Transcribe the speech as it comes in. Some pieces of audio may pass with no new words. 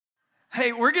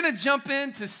Hey, we're going to jump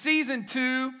into season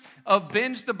 2 of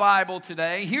Binge the Bible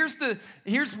today.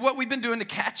 Here's what we've been doing to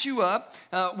catch you up.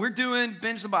 We're doing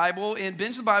Binge the Bible, and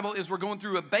Binge the Bible is we're going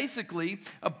through basically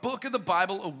a book of the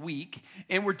Bible a week,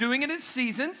 and we're doing it in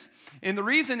seasons. And the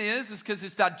reason is because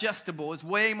it's digestible. It's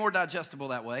way more digestible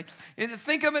that way. And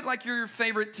think of it like your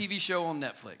favorite TV show on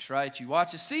Netflix, right? You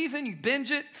watch a season, you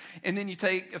binge it, and then you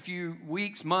take a few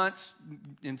weeks, months,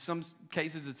 in some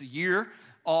cases it's a year,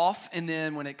 off, and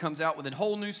then when it comes out with a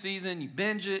whole new season, you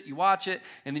binge it, you watch it,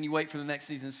 and then you wait for the next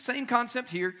season. Same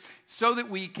concept here so that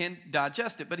we can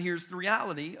digest it. But here's the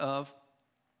reality of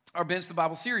our Binge the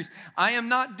Bible series. I am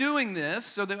not doing this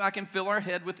so that I can fill our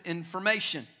head with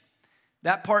information.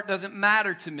 That part doesn't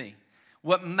matter to me.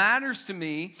 What matters to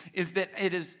me is that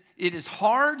it is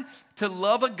hard to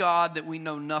love a God that we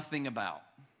know nothing about.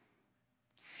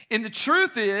 And the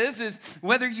truth is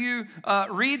whether you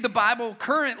read the Bible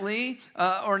currently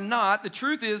or not, the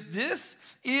truth is this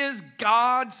is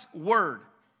God's Word.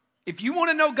 If you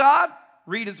want to know God,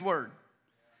 read His Word.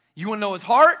 You want to know His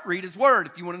heart, read His Word.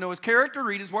 If you want to know His character,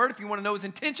 read His Word. If you want to know His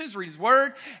intentions, read His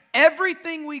Word.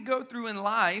 Everything we go through in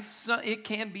life, it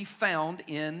can be found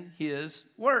in His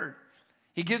Word.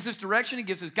 He gives us direction, He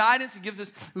gives us guidance, He gives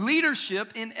us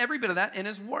leadership in every bit of that in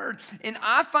His Word. And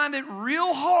I find it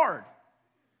real hard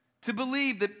to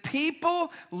believe that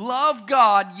people love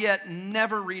God yet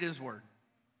never read His Word.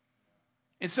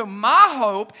 And so my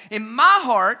hope in my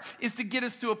heart is to get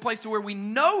us to a place where we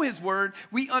know His Word,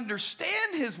 we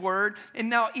understand His Word, and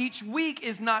now each week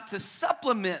is not to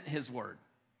supplement His Word.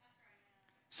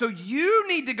 So you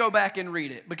need to go back and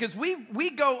read it because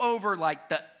we go over like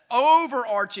the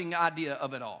overarching idea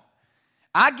of it all.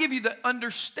 I give you the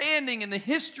understanding and the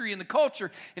history and the culture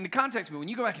and the context, but when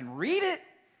you go back and read it,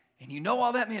 and you know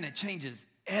all that, man, it changes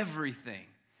everything.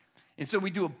 And so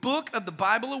we do a book of the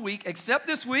Bible a week, except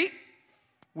this week,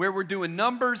 where we're doing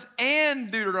Numbers and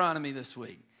Deuteronomy this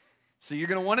week. So you're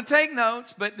going to want to take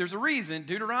notes, but there's a reason.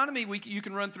 Deuteronomy, you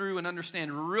can run through and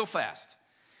understand real fast.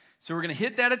 So we're going to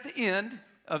hit that at the end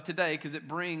of today because it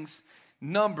brings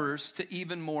Numbers to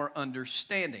even more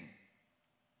understanding.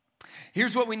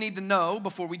 Here's what we need to know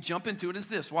before we jump into it is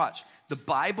this. Watch. The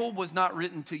Bible was not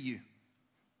written to you.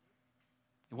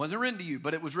 It wasn't written to you,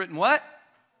 but it was written what?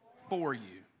 For you.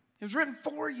 It was written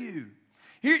for you.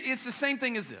 Here, it's the same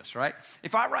thing as this, right?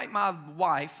 If I write my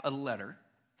wife a letter,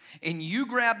 and you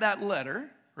grab that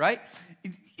letter, right?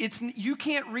 You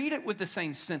can't read it with the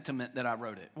same sentiment that I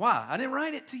wrote it. Why? I didn't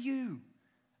write it to you.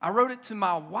 I wrote it to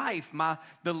my wife,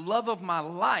 the love of my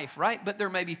life, right? But there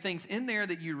may be things in there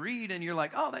that you read and you're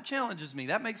like, oh, that challenges me.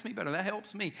 That makes me better. That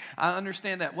helps me. I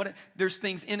understand that. There's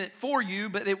things in it for you,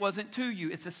 but it wasn't to you.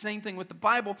 It's the same thing with the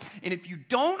Bible. And if you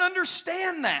don't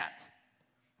understand that,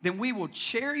 then we will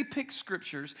cherry pick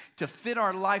scriptures to fit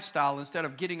our lifestyle instead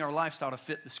of getting our lifestyle to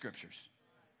fit the scriptures.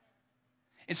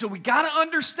 And so we got to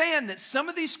understand that some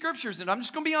of these scriptures, and I'm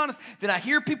just going to be honest, that I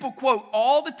hear people quote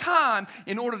all the time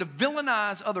in order to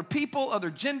villainize other people, other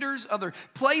genders, other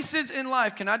places in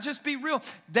life. Can I just be real?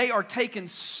 They are taken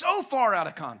so far out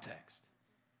of context.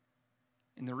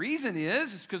 And the reason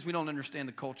is because we don't understand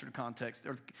the culture, the context,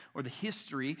 or the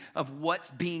history of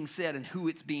what's being said and who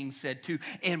it's being said to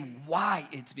and why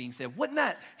it's being said. Wouldn't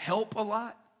that help a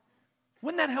lot?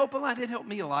 Wouldn't that help a lot? It helped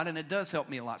me a lot, and it does help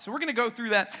me a lot. So we're going to go through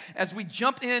that as we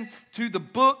jump into the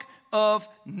book of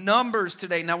Numbers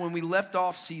today. Now, when we left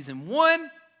off season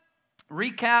 1,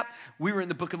 recap, we were in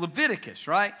the book of Leviticus,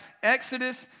 right?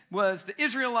 Exodus was the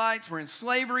Israelites were in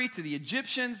slavery to the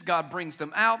Egyptians. God brings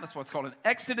them out. That's what's called an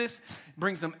Exodus.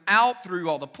 Brings them out through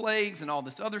all the plagues and all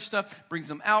this other stuff. Brings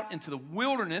them out into the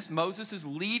wilderness. Moses is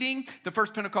leading the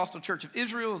first Pentecostal church of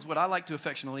Israel is what I like to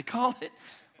affectionately call it.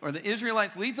 Or the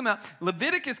Israelites leads them out.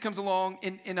 Leviticus comes along,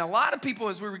 and a lot of people,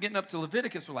 as we were getting up to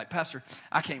Leviticus, were like, Pastor,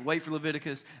 I can't wait for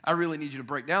Leviticus. I really need you to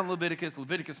break down Leviticus.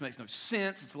 Leviticus makes no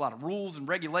sense. It's a lot of rules and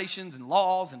regulations and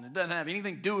laws, and it doesn't have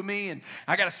anything to do with me, and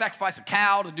I got to sacrifice a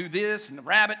cow to do this and a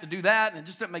rabbit to do that, and it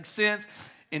just doesn't make sense.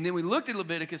 And then we looked at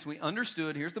Leviticus, we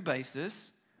understood, here's the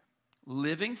basis,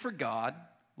 living for God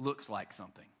looks like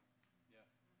something.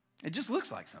 It just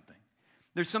looks like something.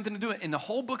 There's something to do it. In the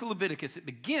whole book of Leviticus, it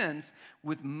begins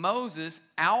with Moses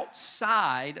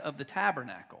outside of the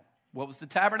tabernacle. What was the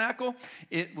tabernacle?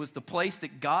 It was the place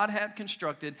that God had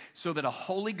constructed so that a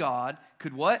holy God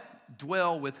could what?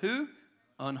 Dwell with who?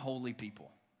 Unholy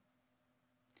people.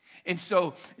 And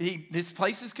so this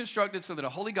place is constructed so that a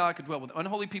holy God could dwell with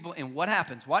unholy people. And what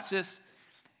happens? Watch this.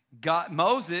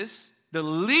 Moses, the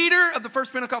leader of the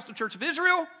first Pentecostal church of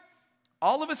Israel,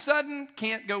 all of a sudden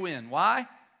can't go in. Why?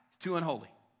 Too unholy.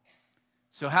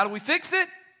 So how do we fix it?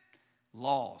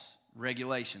 Laws.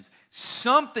 regulations.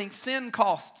 Sin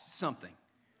costs something.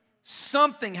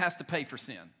 Something has to pay for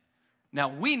sin. Now,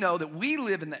 we know that we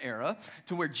live in the era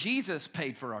to where Jesus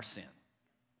paid for our sin.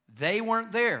 They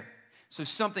weren't there, so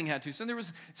something had to. So there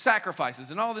was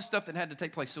sacrifices and all this stuff that had to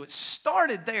take place. So it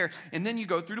started there, and then you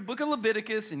go through the book of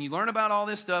Leviticus, and you learn about all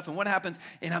this stuff and what happens.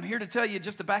 And I'm here to tell you,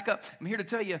 just to back up, I'm here to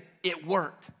tell you, it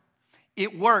worked.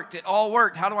 It worked. It all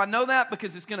worked. How do I know that?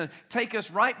 Because it's going to take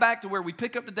us right back to where we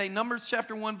pick up today. Numbers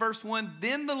chapter 1, verse 1.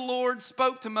 Then the Lord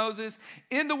spoke to Moses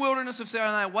in the wilderness of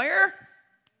Sinai. Where?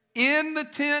 In the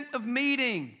tent of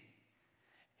meeting.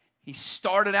 He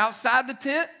started outside the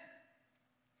tent.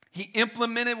 He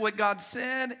implemented what God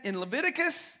said in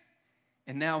Leviticus.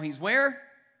 And now he's where?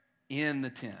 In the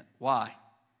tent. Why?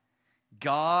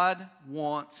 God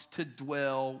wants to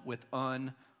dwell with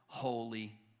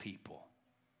unholy people.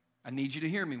 I need you to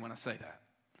hear me when I say that.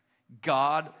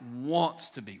 God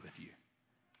wants to be with you.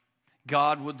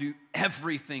 God will do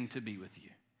everything to be with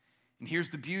you. And here's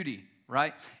the beauty,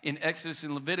 right? In Exodus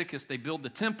and Leviticus, they build the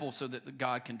temple so that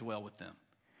God can dwell with them.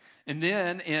 And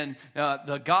then in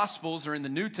the Gospels or in the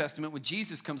New Testament, when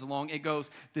Jesus comes along, it goes,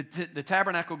 the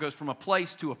tabernacle goes from a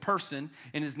place to a person,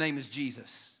 and his name is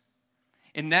Jesus.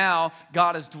 And now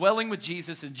God is dwelling with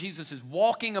Jesus, and Jesus is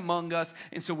walking among us.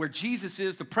 And so where Jesus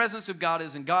is, the presence of God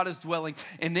is, and God is dwelling.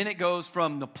 And then it goes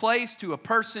from the place to a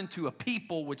person to a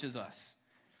people, which is us.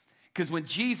 Because when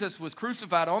Jesus was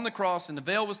crucified on the cross and the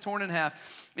veil was torn in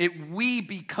half, we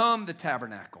become the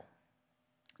tabernacle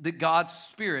that God's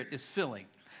Spirit is filling.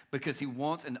 Because he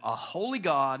wants, and a holy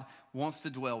God wants to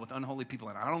dwell with unholy people.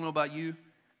 And I don't know about you,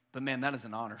 but man, that is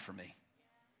an honor for me.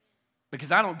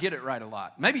 Because I don't get it right a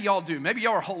lot. Maybe y'all do. Maybe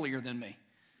y'all are holier than me,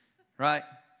 right?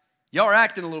 Y'all are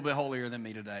acting a little bit holier than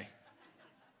me today.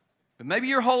 But maybe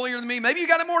you're holier than me. Maybe you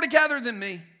got it more together than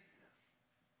me.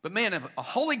 But man, if a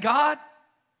holy God,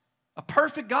 a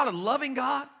perfect God, a loving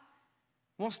God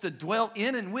wants to dwell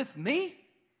in and with me,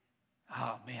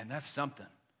 oh man, that's something.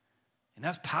 And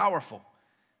that's powerful.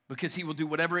 Because he will do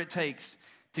whatever it takes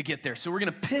to get there. So we're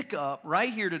going to pick up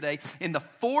right here today in the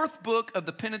fourth book of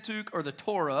the Pentateuch or the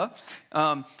Torah.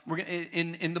 We're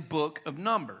in the book of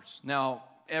Numbers. Now,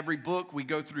 every book we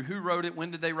go through who wrote it,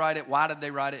 when did they write it, why did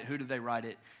they write it, who did they write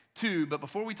it to. But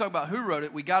before we talk about who wrote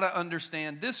it, we got to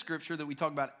understand this scripture that we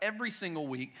talk about every single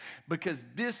week, because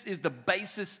this is the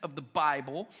basis of the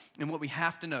Bible and what we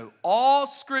have to know. All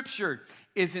scripture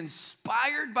is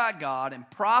inspired by God and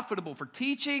profitable for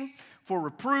teaching, for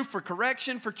reproof, for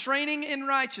correction, for training in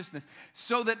righteousness,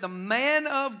 so that the man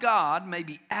of God may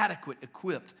be adequate,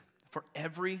 equipped for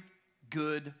every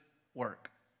good work.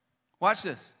 Watch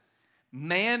this.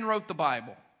 Man wrote the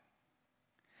Bible,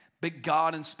 but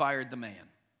God inspired the man.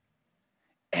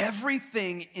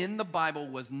 Everything in the Bible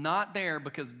was not there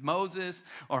because Moses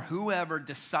or whoever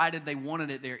decided they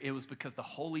wanted it there. It was because the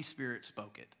Holy Spirit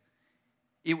spoke it.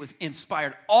 It was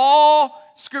inspired. All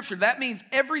scripture. That means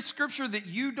every scripture that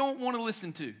you don't want to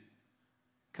listen to.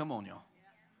 Come on, y'all.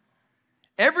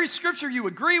 Every scripture you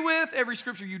agree with, every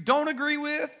scripture you don't agree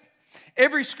with,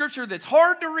 every scripture that's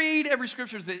hard to read, every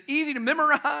scripture that's easy to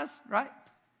memorize, right?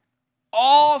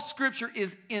 All scripture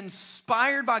is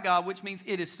inspired by God, which means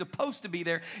it is supposed to be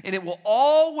there, and it will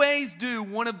always do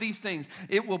one of these things.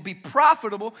 It will be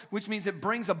profitable, which means it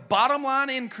brings a bottom line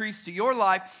increase to your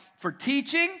life for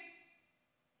teaching,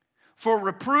 for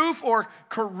reproof or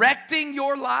correcting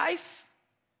your life,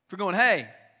 for going, hey,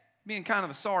 being kind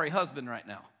of a sorry husband right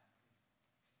now.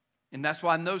 And that's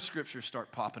why those scriptures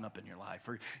start popping up in your life.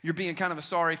 Or you're being kind of a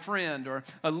sorry friend or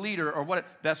a leader or what.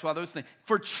 That's why those things.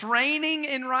 For training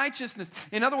in righteousness.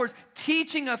 In other words,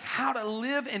 teaching us how to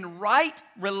live in right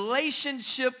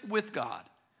relationship with God.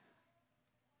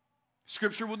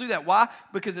 Scripture will do that. Why?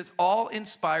 Because it's all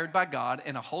inspired by God,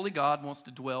 and a holy God wants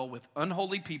to dwell with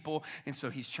unholy people, and so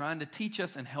he's trying to teach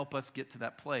us and help us get to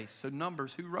that place. So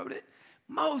Numbers, who wrote it?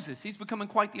 Moses. He's becoming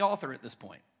quite the author at this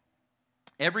point.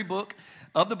 Every book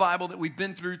of the Bible that we've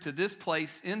been through to this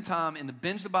place in time in the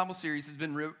Binge the Bible series has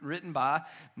been written by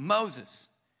Moses.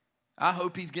 I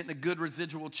hope he's getting a good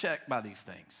residual check by these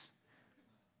things.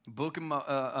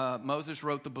 Moses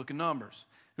wrote the book of Numbers.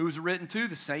 Who was written to?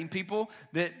 The same people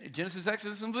that Genesis,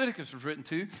 Exodus, and Leviticus was written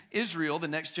to, Israel, the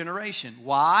next generation.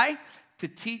 Why? To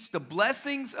teach the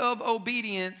blessings of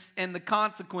obedience and the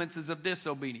consequences of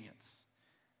disobedience.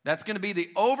 That's going to be the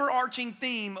overarching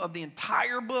theme of the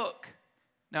entire book.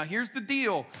 Now, here's the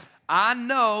deal. I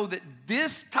know that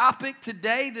this topic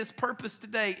today, this purpose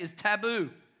today, is taboo.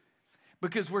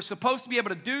 Because we're supposed to be able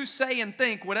to do, say, and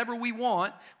think whatever we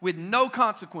want with no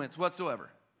consequence whatsoever.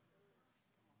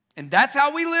 And that's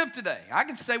how we live today. I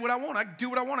can say what I want. I can do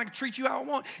what I want. I can treat you how I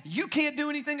want. You can't do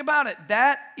anything about it.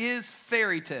 That is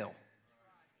fairy tale.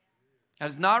 That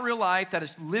is not real life. That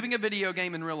is living a video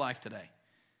game in real life today.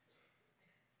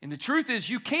 And the truth is,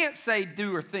 you can't say,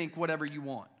 do, or think whatever you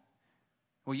want.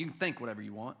 Well, you can think whatever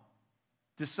you want.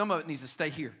 Just some of it needs to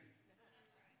stay here.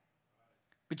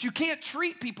 But you can't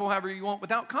treat people however you want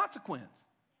without consequence.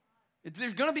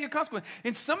 There's going to be a consequence.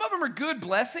 And some of them are good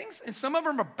blessings, and some of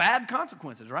them are bad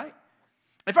consequences, right?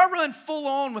 If I run full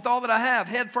on with all that I have,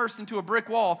 head first into a brick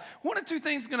wall, one of two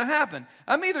things is going to happen.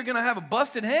 I'm either going to have a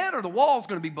busted head or the wall's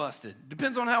going to be busted.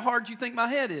 Depends on how hard you think my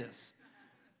head is.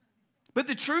 But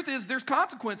the truth is, there's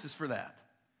consequences for that.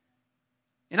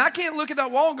 And I can't look at that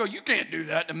wall and go, you can't do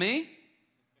that to me.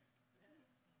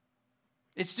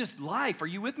 It's just life. Are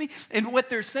you with me? And what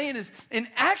they're saying is, and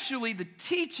actually the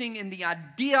teaching and the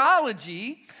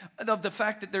ideology of the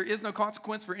fact that there is no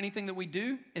consequence for anything that we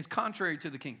do is contrary to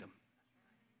the kingdom.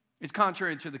 It's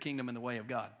contrary to the kingdom and the way of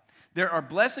God. There are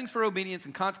blessings for obedience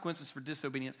and consequences for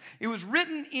disobedience. It was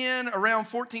written in around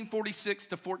 1446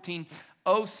 to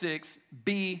 1406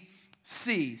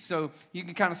 BC. So you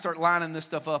can kind of start lining this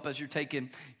stuff up as you're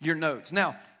taking your notes.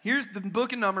 Now, here's the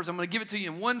book of Numbers. I'm going to give it to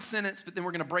you in one sentence, but then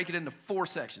we're going to break it into 4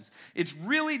 sections. It's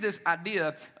really this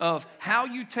idea of how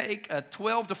you take a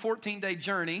 12 to 14-day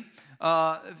journey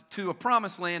to a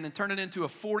promised land and turn it into a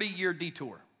 40-year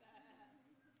detour.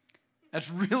 That's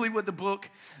really what the book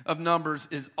of Numbers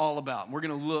is all about. And we're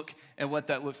going to look at what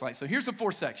that looks like. So here's the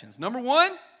 4 sections. Number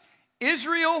 1,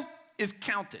 Israel is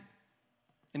counted.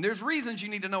 And there's reasons you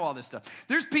need to know all this stuff.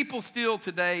 There's people still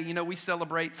today, we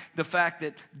celebrate the fact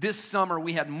that this summer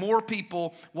we had more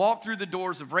people walk through the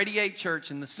doors of Radiate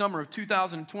Church in the summer of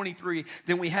 2023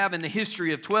 than we have in the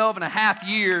history of 12 and a half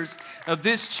years of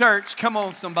this church. Come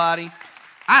on, somebody.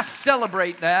 I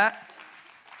celebrate that.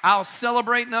 I'll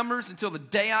celebrate numbers until the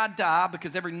day I die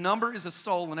because every number is a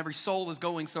soul and every soul is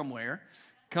going somewhere.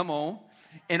 Come on.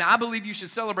 And I believe you should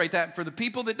celebrate that. And for the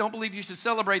people that don't believe you should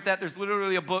celebrate that, there's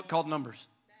literally a book called Numbers.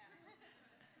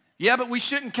 Yeah, but we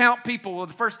shouldn't count people. Well,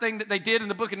 the first thing that they did in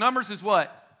the book of Numbers is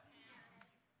what?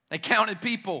 They counted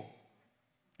people.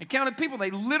 They counted people.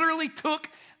 They literally took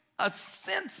a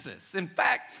census. In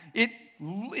fact, it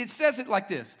says it like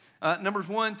this. Numbers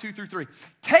 1, 2 through 3.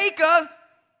 Take a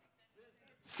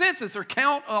census, or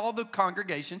count all the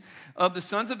congregation of the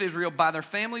sons of Israel by their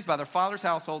families, by their fathers'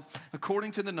 households,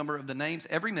 according to the number of the names,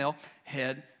 every male,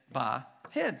 head by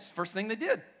head. First thing they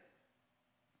did.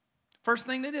 First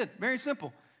thing they did. Very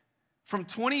simple. From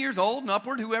 20 years old and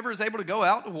upward, whoever is able to go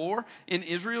out to war in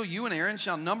Israel, you and Aaron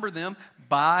shall number them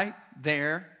by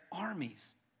their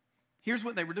armies. Here's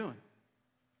what they were doing.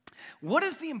 What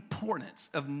is the importance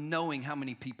of knowing how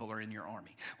many people are in your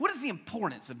army? What is the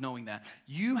importance of knowing that?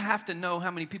 You have to know how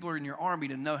many people are in your army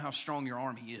to know how strong your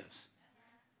army is.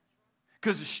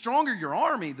 Because the stronger your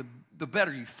army, the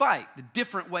better you fight, the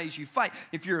different ways you fight.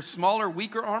 If you're a smaller,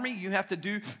 weaker army, you have to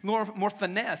do more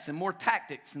finesse and more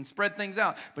tactics and spread things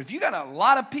out. But if you got a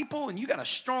lot of people and you got a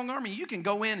strong army, you can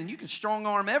go in and you can strong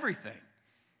arm everything.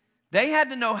 They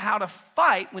had to know how to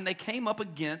fight when they came up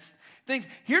against things.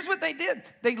 Here's what they did.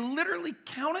 They literally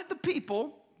counted the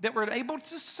people that were able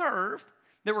to serve,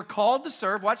 that were called to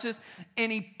serve. Watch this.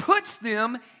 And he puts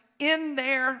them in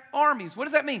their armies. What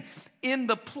does that mean? In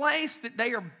the place that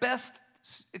they are best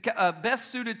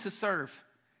suited to serve.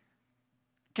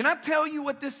 Can I tell you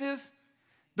what this is?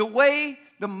 The way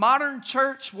the modern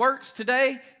church works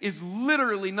today is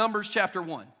literally Numbers chapter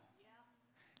 1.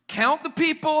 Count the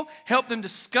people, help them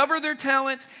discover their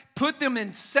talents, put them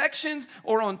in sections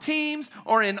or on teams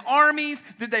or in armies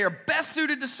that they are best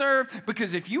suited to serve.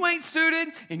 Because if you ain't suited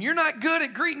and you're not good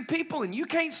at greeting people and you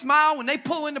can't smile when they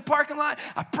pull in the parking lot,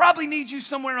 I probably need you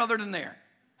somewhere other than there.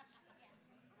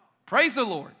 Praise the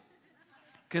Lord.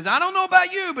 Because I don't know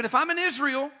about you, but if I'm in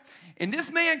Israel and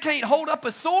this man can't hold up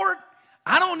a sword,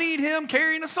 I don't need him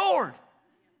carrying a sword.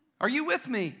 Are you with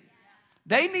me?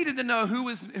 They needed to know who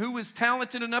was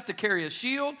talented enough to carry a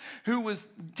shield, who was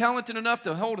talented enough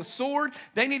to hold a sword.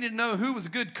 They needed to know who was a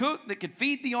good cook that could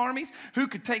feed the armies, who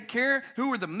could take care, who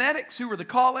were the medics, who were the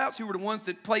call-outs, who were the ones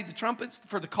that played the trumpets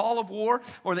for the call of war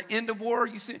or the end of war.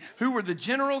 You see, who were the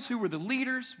generals, who were the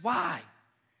leaders. Why?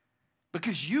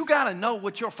 Because you got to know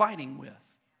what you're fighting with.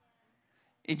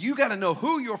 And you got to know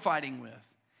who you're fighting with.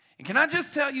 And can I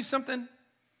just tell you something?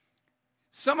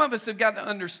 Some of us have got to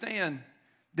understand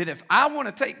that if I want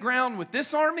to take ground with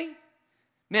this army,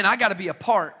 man, I got to be a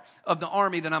part of the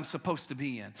army that I'm supposed to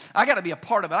be in. I got to be a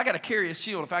part of it. I got to carry a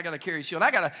shield if I got to carry a shield.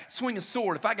 I got to swing a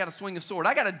sword if I got to swing a sword.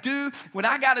 I got to do what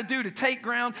I got to do to take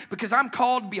ground because I'm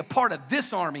called to be a part of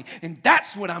this army, and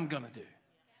that's what I'm going to do.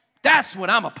 That's what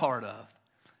I'm a part of.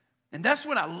 And that's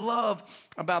what I love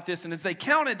about this. And as they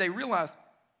counted, they realized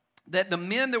that the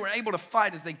men that were able to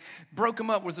fight as they broke them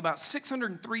up was about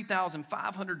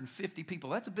 603,550 people.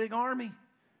 That's a big army.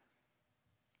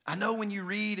 I know when you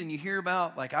read and you hear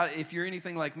about, if you're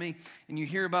anything like me, and you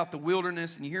hear about the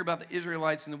wilderness and you hear about the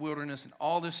Israelites in the wilderness and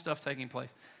all this stuff taking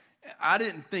place, I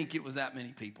didn't think it was that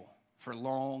many people for a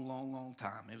long, long, long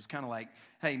time. It was kind of like,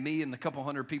 hey, me and the couple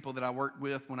hundred people that I worked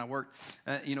with when I worked,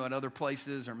 at other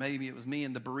places, or maybe it was me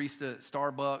and the barista at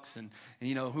Starbucks and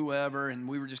whoever, and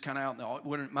we were just kind of out in the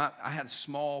wilderness. I had a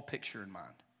small picture in mind.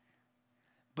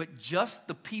 But just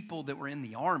the people that were in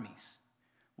the armies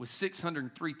was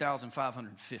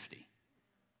 603,550.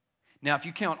 Now, if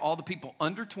you count all the people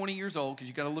under 20 years old, because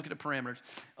you got to look at the parameters,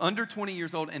 under 20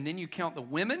 years old, and then you count the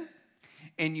women,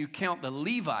 and you count the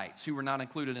Levites, who were not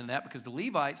included in that, because the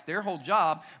Levites, their whole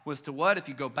job was to what? If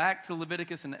you go back to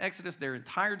Leviticus and Exodus, their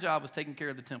entire job was taking care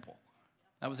of the temple.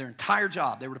 That was their entire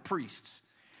job. They were the priests.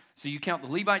 So you count the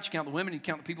Levites, you count the women, you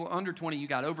count the people under 20, you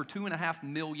got over 2.5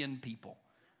 million people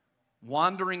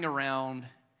wandering around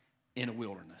in a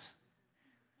wilderness.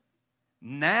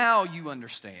 Now you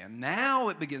understand, now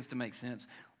it begins to make sense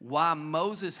why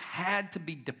Moses had to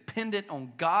be dependent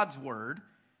on God's word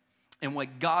and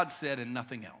what God said and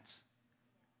nothing else.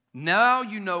 Now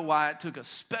you know why it took a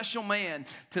special man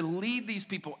to lead these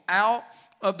people out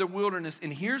of the wilderness.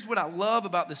 And here's what I love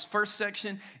about this first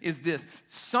section is this.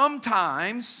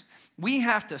 Sometimes we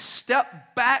have to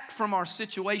step back from our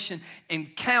situation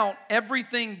and count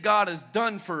everything God has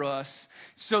done for us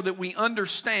so that we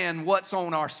understand what's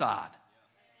on our side.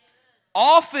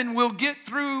 Often we'll get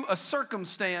through a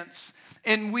circumstance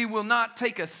and we will not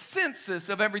take a census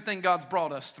of everything God's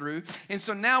brought us through. And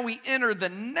so now we enter the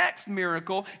next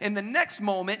miracle and the next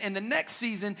moment and the next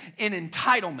season in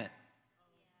entitlement.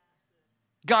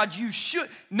 God, you should.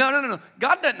 No.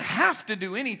 God doesn't have to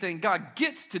do anything. God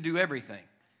gets to do everything.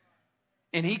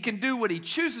 And he can do what he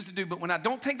chooses to do. But when I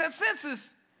don't take that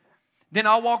census, then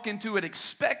I'll walk into it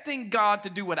expecting God to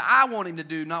do what I want him to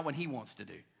do, not what he wants to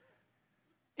do.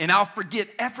 And I'll forget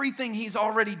everything he's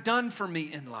already done for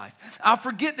me in life. I'll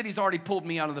forget that he's already pulled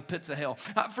me out of the pits of hell.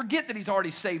 I'll forget that he's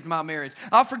already saved my marriage.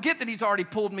 I'll forget that he's already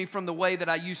pulled me from the way that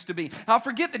I used to be. I'll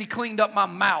forget that he cleaned up my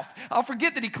mouth. I'll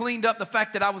forget that he cleaned up the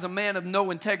fact that I was a man of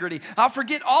no integrity. I'll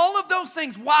forget all of those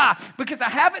things. Why? Because I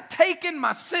haven't taken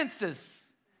my census.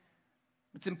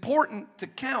 It's important to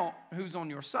count who's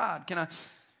on your side.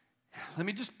 Let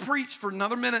me just preach for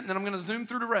another minute and then I'm going to zoom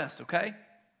through the rest, okay?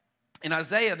 In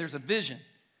Isaiah, there's a vision.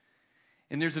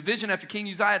 And there's a vision after King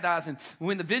Uzziah dies. And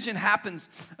when the vision happens,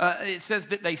 it says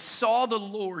that they saw the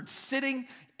Lord sitting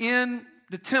in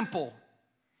the temple.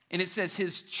 And it says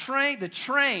the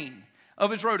train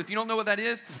of his robe. If you don't know what that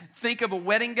is, think of a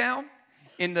wedding gown.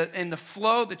 In the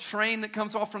flow, the train that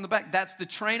comes off from the back, that's the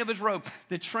train of his robe.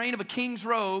 The train of a king's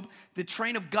robe, the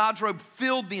train of God's robe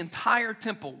filled the entire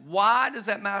temple. Why does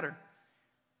that matter?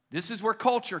 This is where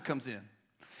culture comes in.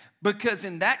 Because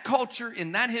in that culture,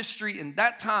 in that history, in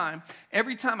that time,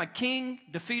 every time a king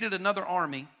defeated another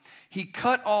army, he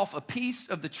cut off a piece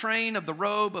of the train of the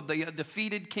robe of the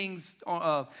defeated king's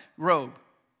robe,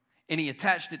 and he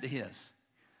attached it to his.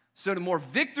 So the more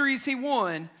victories he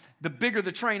won, the bigger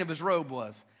the train of his robe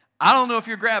was. I don't know if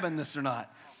you're grabbing this or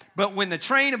not. But when the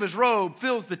train of his robe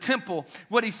fills the temple,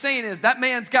 what he's saying is that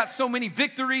man's got so many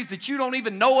victories that you don't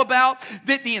even know about,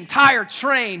 that the entire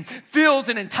train fills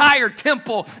an entire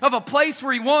temple of a place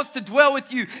where he wants to dwell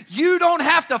with you. You don't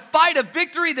have to fight a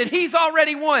victory that he's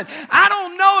already won. I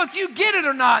don't know if you get it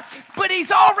or not, but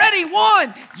he's already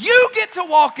won. You get to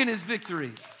walk in his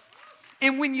victory.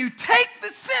 And when you take the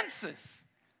census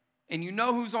and you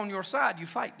know who's on your side, you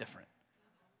fight different.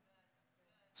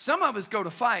 Some of us go to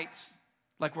fights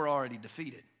like we're already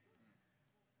defeated.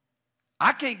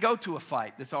 I can't go to a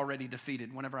fight that's already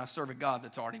defeated whenever I serve a God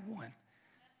that's already won.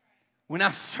 When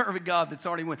I serve a God that's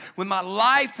already won. When my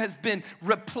life has been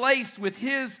replaced with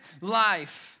his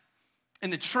life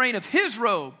and the train of his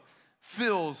robe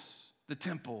fills the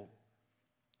temple.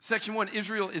 Section 1,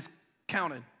 Israel is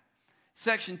counted.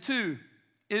 Section 2,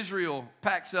 Israel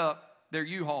packs up their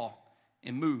U-Haul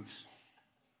and moves.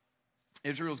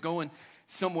 Israel's going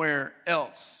somewhere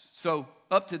else. So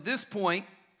up to this point,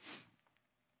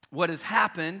 what has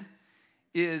happened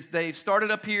is they've started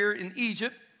up here in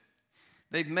Egypt.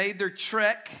 They've made their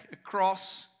trek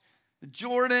across the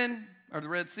Jordan or the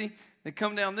Red Sea. They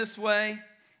come down this way,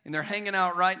 and they're hanging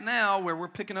out right now where we're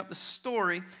picking up the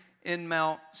story in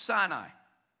Mount Sinai.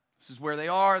 This is where they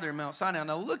are. They're in Mount Sinai.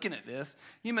 Now, looking at this,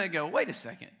 you may go, wait a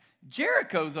second.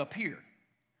 Jericho's up here.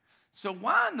 So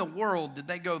why in the world did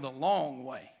they go the long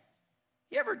way?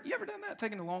 You ever done that,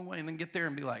 taking the long way and then get there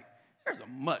and be like, there's a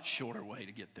much shorter way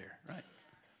to get there, right?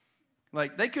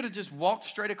 Like, they could have just walked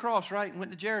straight across, right, and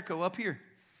went to Jericho up here.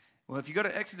 Well, if you go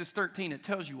to Exodus 13, it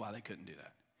tells you why they couldn't do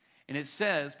that. And it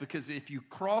says, because if you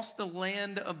cross the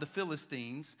land of the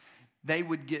Philistines, they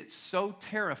would get so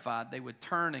terrified, they would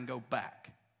turn and go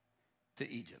back to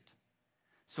Egypt.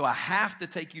 So I have to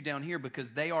take you down here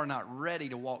because they are not ready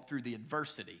to walk through the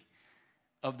adversity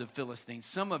of the Philistines.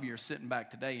 Some of you are sitting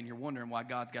back today and you're wondering why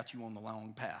God's got you on the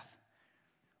long path.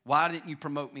 Why didn't you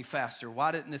promote me faster?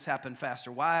 Why didn't this happen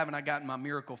faster? Why haven't I gotten my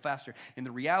miracle faster? And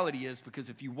the reality is because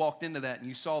if you walked into that and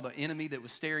you saw the enemy that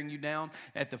was staring you down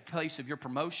at the place of your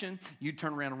promotion, you'd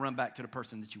turn around and run back to the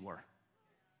person that you were.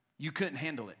 You couldn't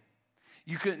handle it.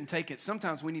 You couldn't take it.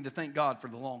 Sometimes we need to thank God for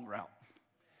the long route.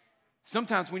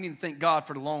 Sometimes we need to thank God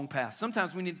for the long path.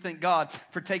 Sometimes we need to thank God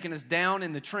for taking us down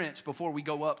in the trench before we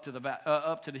go up to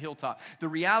the hilltop. The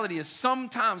reality is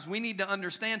sometimes we need to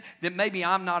understand that maybe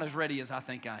I'm not as ready as I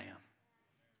think I am.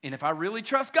 And if I really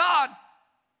trust God,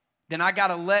 then I got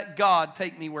to let God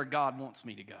take me where God wants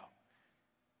me to go.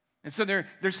 And so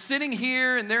they're sitting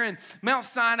here and they're in Mount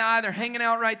Sinai. They're hanging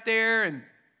out right there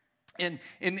and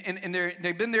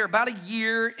they've been there about a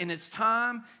year, and it's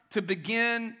time to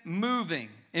begin moving.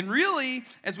 And really,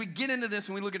 as we get into this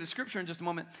and we look at the scripture in just a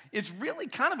moment, it's really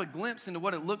kind of a glimpse into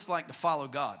what it looks like to follow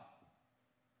God.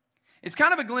 It's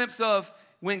kind of a glimpse of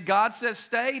when God says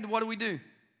stay, what do?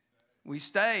 We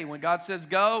stay. When God says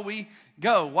go, we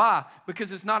go. Why?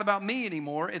 Because it's not about me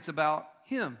anymore. It's about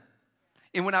Him.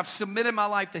 And when I've submitted my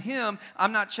life to Him,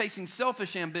 I'm not chasing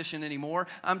selfish ambition anymore.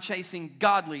 I'm chasing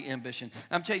godly ambition.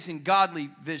 I'm chasing godly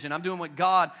vision. I'm doing what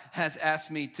God has asked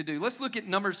me to do. Let's look at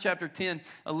Numbers chapter 10,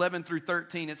 11 through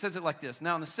 13. It says it like this.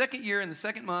 Now, in the second year, in the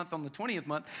second month, on the 20th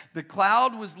month, the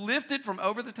cloud was lifted from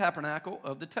over the tabernacle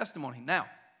of the testimony. Now,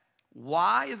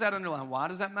 why is that underlined? Why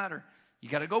does that matter? You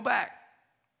got to go back.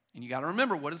 And you got to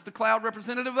remember, what is the cloud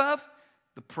representative of?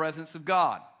 The presence of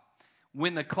God.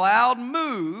 When the cloud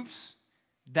moves,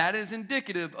 that is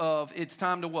indicative of it's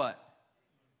time to what?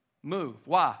 Move.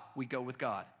 Why? We go with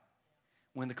God.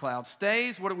 When the cloud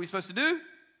stays, what are we supposed to do?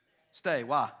 Stay.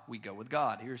 Why? We go with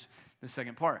God. Here's the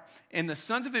second part. And the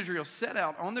sons of Israel set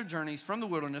out on their journeys from the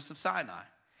wilderness of Sinai.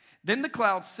 Then the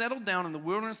cloud settled down in the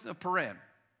wilderness of Paran.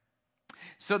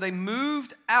 So they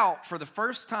moved out for the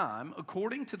first time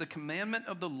according to the commandment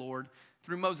of the Lord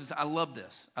through Moses. I love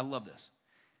this. I love this.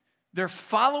 They're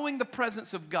following the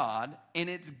presence of God, and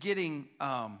it's getting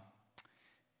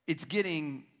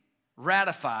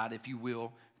ratified, if you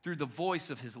will, through the voice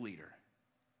of His leader.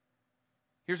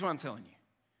 Here's what I'm telling you.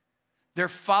 They're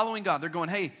following God. They're going,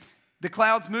 hey, the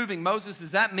cloud's moving. Moses,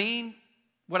 does that mean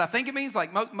what I think it means?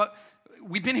 Like,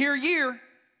 we've been here a year.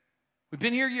 We've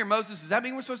been here a year. Moses, does that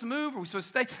mean we're supposed to move? Are we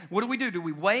supposed to stay? What do we do? Do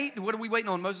we wait? What are we waiting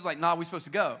on? Moses is like, nah, we're supposed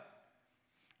to go.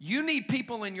 You need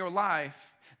people in your life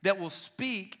that will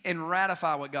speak and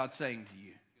ratify what God's saying to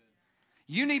you.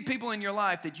 You need people in your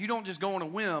life that you don't just go on a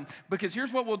whim, because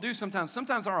here's what we'll do sometimes.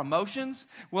 Sometimes our emotions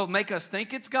will make us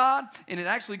think it's God, and it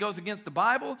actually goes against the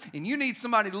Bible, and you need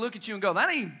somebody to look at you and go, that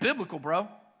ain't biblical, bro.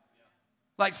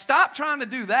 Like, stop trying to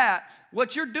do that.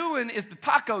 What you're doing is the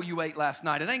taco you ate last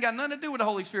night. It ain't got nothing to do with the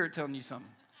Holy Spirit telling you something.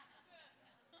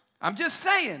 I'm just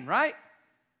saying, right?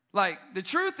 Like, the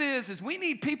truth is we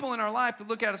need people in our life to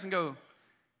look at us and go,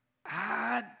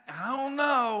 I don't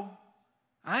know.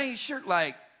 I ain't sure.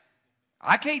 Like,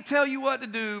 I can't tell you what to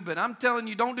do, but I'm telling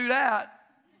you, don't do that.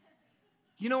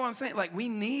 You know what I'm saying? Like, we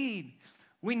need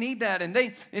that. And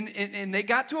they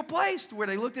got to a place where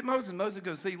they looked at Moses, and Moses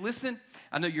goes, see, listen,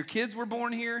 I know your kids were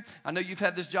born here. I know you've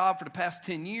had this job for the past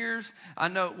 10 years. I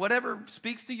know whatever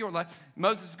speaks to your life.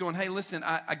 Moses is going, hey, listen,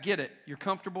 I get it. You're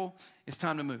comfortable. It's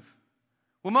time to move.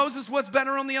 Well, Moses, what's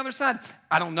better on the other side?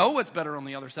 I don't know what's better on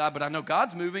the other side, but I know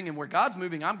God's moving, and where God's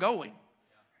moving, I'm going.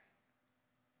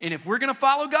 And if we're going to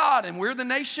follow God, and we're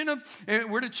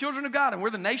the children of God, and we're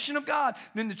the nation of God,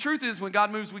 then the truth is when God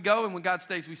moves, we go, and when God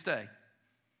stays, we stay.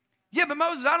 Yeah, but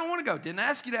Moses, I don't want to go. Didn't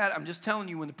ask you that. I'm just telling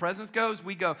you, when the presence goes,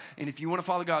 we go. And if you want to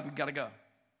follow God, we've got to go.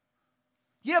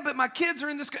 Yeah, but my kids are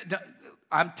in this.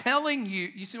 I'm telling you,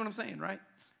 you see what I'm saying, right?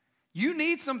 You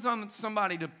need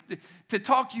somebody to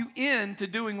talk you into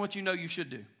doing what you know you should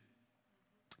do.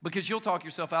 Because you'll talk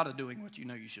yourself out of doing what you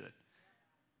know you should.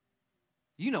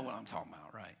 You know what I'm talking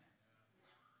about, right?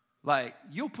 Like,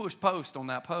 you'll push post on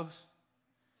that post,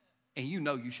 and you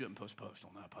know you shouldn't push post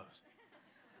on that post.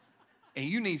 And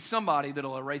you need somebody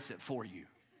that'll erase it for you.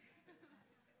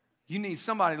 You need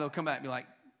somebody that'll come back and be like,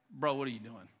 bro, what are you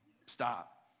doing?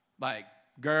 Stop. Like,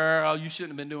 girl, you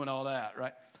shouldn't have been doing all that,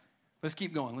 right? Let's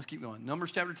keep going.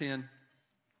 Numbers chapter 10.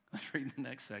 Let's read the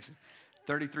next section,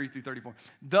 33 through 34.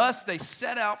 Thus they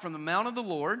set out from the mount of the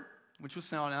Lord. which was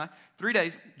Sinai, 3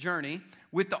 days journey,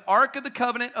 with the ark of the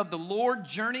covenant of the Lord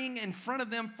journeying in front of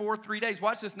them for 3 days.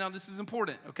 Watch this now, this is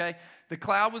important, okay? The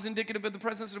cloud was indicative of the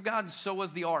presence of God, and so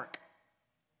was the ark.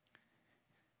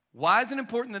 Why is it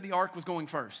important that the ark was going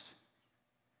first?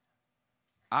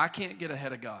 I can't get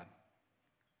ahead of God.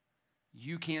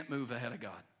 You can't move ahead of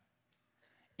God.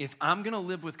 If I'm going to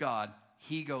live with God,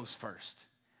 he goes first.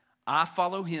 I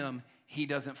follow him, he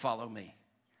doesn't follow me.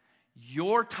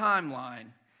 Your timeline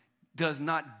does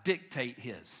not dictate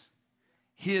his.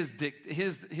 His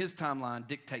timeline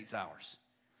dictates ours.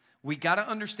 We got to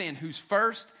understand who's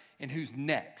first and who's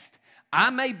next. I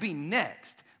may be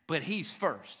next, but he's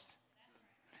first.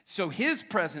 So his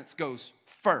presence goes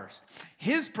first.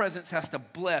 His presence has to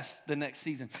bless the next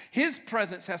season. His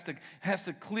presence has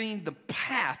to clean the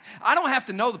path. I don't have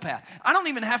to know the path. I don't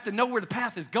even have to know where the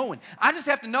path is going. I just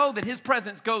have to know that his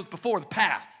presence goes before the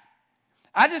path.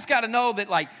 I just got to know that,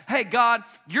 like, hey, God,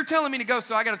 you're telling me to go,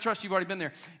 so I got to trust you've already been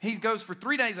there. He goes for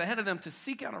 3 days ahead of them to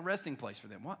seek out a resting place for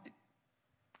them. What?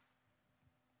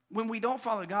 When we don't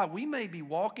follow God, we may be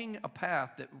walking a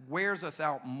path that wears us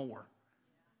out more.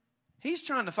 He's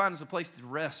trying to find us a place to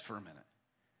rest for a minute.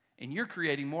 And you're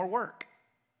creating more work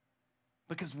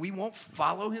because we won't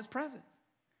follow his presence.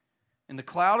 And the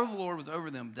cloud of the Lord was over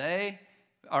them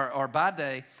by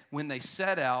day when they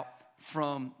set out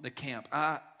from the camp.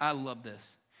 I love this.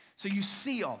 So you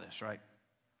see all this, right?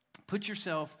 Put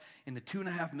yourself in the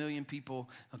 2.5 million people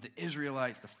of the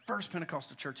Israelites, the first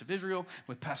Pentecostal church of Israel,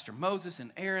 with Pastor Moses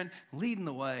and Aaron leading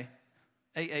the way.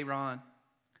 Aaron.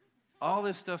 All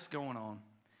this stuff's going on.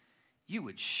 You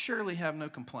would surely have no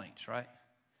complaints, right?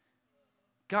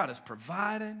 God is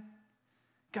providing.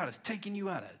 God is taking you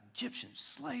out of Egyptian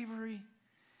slavery.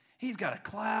 He's got a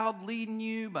cloud leading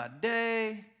you by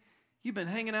day. You've been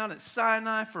hanging out at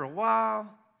Sinai for a while,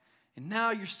 and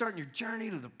now you're starting your journey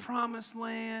to the promised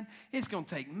land. It's going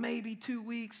to take maybe 2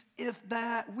 weeks, if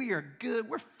that. We are good.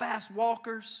 We're fast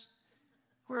walkers.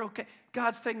 We're okay.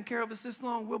 God's taking care of us this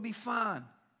long. We'll be fine.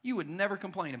 You would never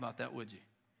complain about that, would you?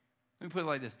 Let me put it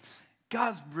like this.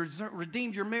 God's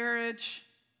redeemed your marriage,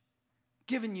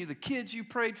 given you the kids you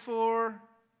prayed for,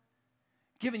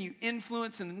 given you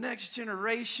influence in the next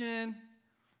generation.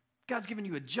 God's given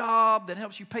you a job that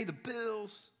helps you pay the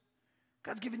bills.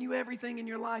 God's given you everything in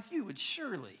your life. You would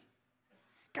surely.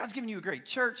 God's given you a great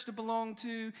church to belong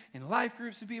to, and life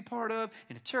groups to be a part of,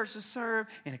 and a church to serve,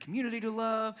 and a community to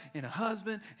love, and a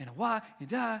husband, and a wife, and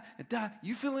die.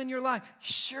 You fill in your life.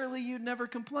 Surely you'd never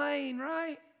complain,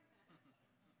 right?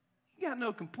 You got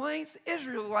no complaints. The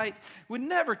Israelites would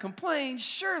never complain.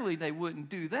 Surely they wouldn't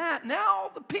do that. Now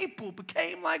the people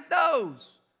became like those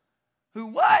who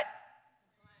what?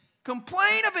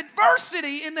 Complain of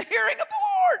adversity in the hearing of the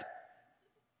Lord.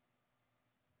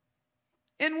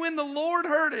 And when the Lord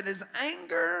heard it, his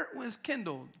anger was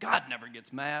kindled. God never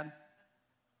gets mad.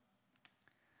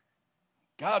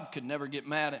 God could never get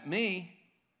mad at me.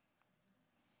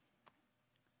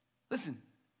 Listen,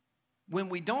 when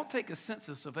we don't take a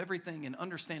census of everything and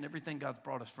understand everything God's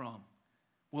brought us from,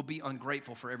 we'll be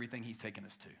ungrateful for everything he's taken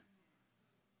us to.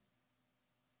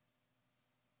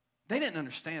 They didn't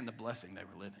understand the blessing they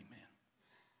were living, man.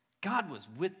 God was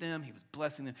with them. He was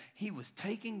blessing them. He was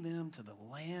taking them to the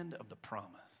land of the promise.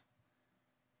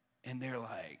 And they're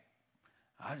like,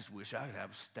 I just wish I could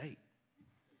have a state.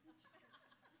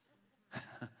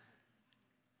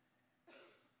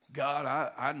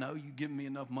 God, I know you've given me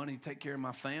enough money to take care of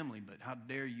my family, but how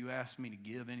dare you ask me to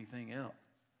give anything else?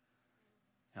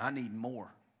 I need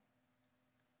more.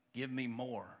 Give me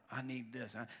more. I need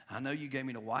this. I know you gave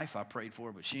me the wife I prayed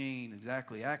for, but she ain't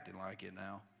exactly acting like it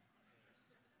now.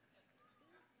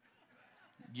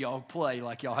 Y'all play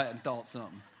like y'all hadn't thought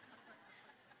something.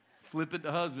 Flip it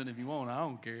to husband if you want. I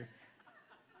don't care.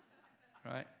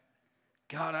 Right?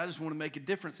 God, I just want to make a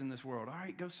difference in this world. All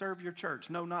right, go serve your church.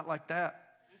 No, not like that.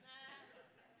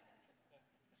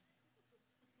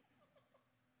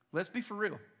 Let's be for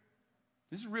real.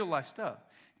 This is real life stuff.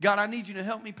 God, I need you to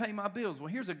help me pay my bills. Well,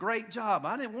 here's a great job.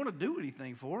 I didn't want to do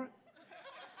anything for it.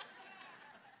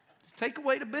 Just take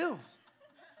away the bills.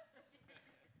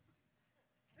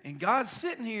 And God's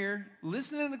sitting here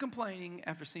listening to complaining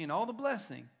after seeing all the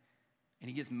blessing, and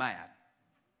he gets mad.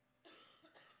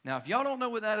 Now, if y'all don't know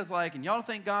what that is like, and y'all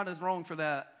think God is wrong for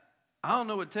that, I don't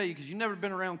know what to tell you because you've never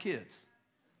been around kids.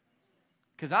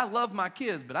 Because I love my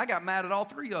kids, but I got mad at all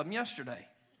 3 of them yesterday.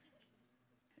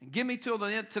 And give me till the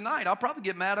end tonight, I'll probably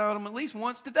get mad at them at least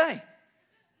once today.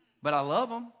 But I love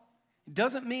them. It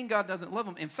doesn't mean God doesn't love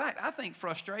them. In fact, I think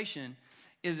frustration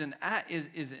is an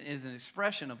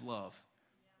expression of love.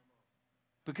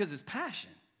 Because it's passion.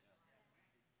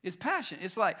 It's passion.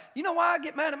 It's like, you know why I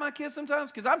get mad at my kids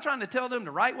sometimes? Because I'm trying to tell them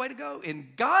the right way to go, and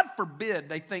God forbid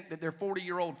they think that their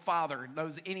 40-year-old father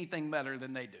knows anything better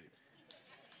than they do.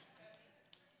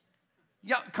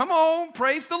 Yeah, come on,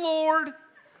 praise the Lord.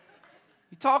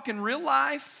 You talk in real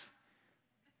life.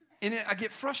 And I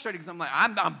get frustrated because I'm like,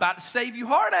 I'm about to save you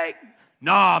heartache.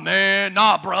 Nah, man,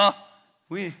 nah, bruh.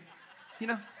 And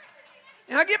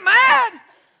I get mad.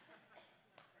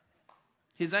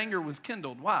 His anger was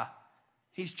kindled. Why?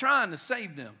 He's trying to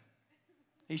save them.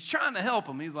 He's trying to help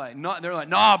them. He's like, no, they're like,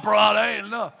 nah, bro, that ain't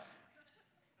enough.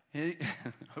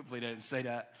 Hopefully they didn't say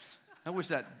that. I wish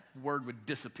that word would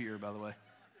disappear, by the way.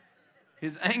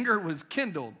 His anger was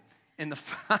kindled, and the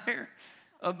fire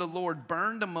of the Lord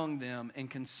burned among them and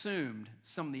consumed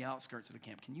some of the outskirts of the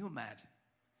camp. Can you imagine?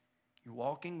 You're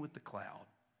walking with the cloud,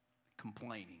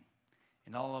 complaining,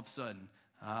 and all of a sudden,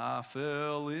 I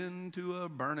fell into a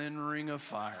burning ring of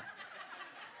fire.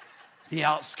 The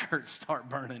outskirts start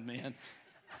burning, man.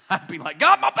 I'd be like,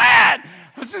 God, my bad.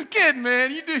 I was just kidding,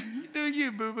 man. You do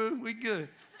you, boo-boo. We good.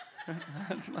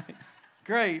 Like,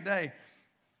 great day.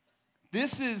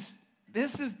 This is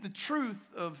the truth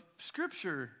of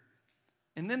Scripture.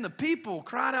 And then the people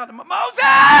cried out to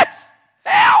Moses,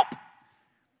 help!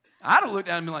 I'd have looked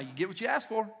at him and been like, you get what you asked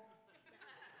for.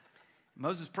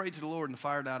 Moses prayed to the Lord, and the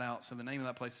fire died out. So the name of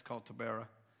that place is called Taberah,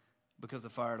 because the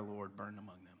fire of the Lord burned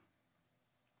among them.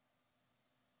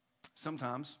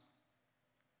 Sometimes,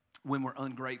 when we're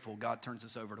ungrateful, God turns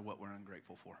us over to what we're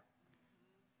ungrateful for.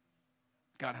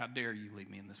 God, how dare you leave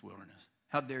me in this wilderness?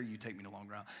 How dare you take me to long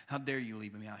ground? How dare you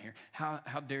leave me out here? How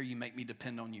dare you make me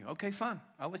depend on you? Okay, fine.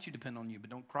 I'll let you depend on you, but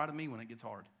don't cry to me when it gets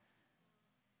hard.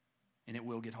 And it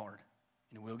will get hard.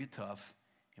 And it will get tough.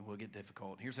 And it will get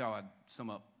difficult. Here's how I sum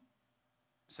up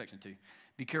section 2.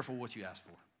 Be careful what you ask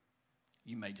for.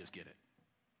 You may just get it.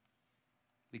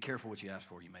 Be careful what you ask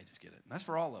for. You may just get it. And that's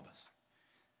for all of us.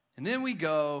 And then we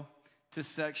go to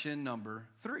section number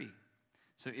 3.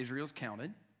 So Israel's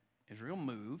counted. Israel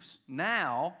moves.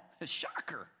 Now, a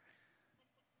shocker,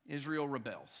 Israel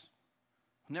rebels.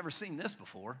 I've never seen this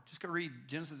before. Just go read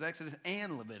Genesis, Exodus,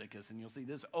 and Leviticus, and you'll see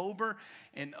this over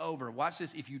and over. Watch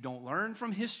this. If you don't learn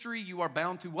from history, you are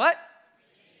bound to what?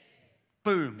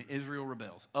 Boom, Israel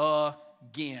rebels.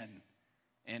 Again,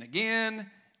 and again,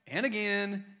 and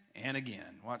again, and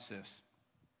again. Watch this.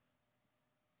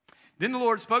 Then the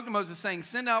Lord spoke to Moses, saying,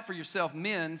 send out for yourself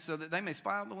men so that they may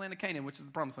spy out the land of Canaan, which is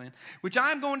the promised land, which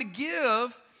I am going to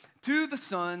give to the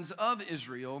sons of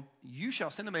Israel. You shall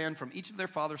send a man from each of their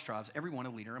father's tribes, every one a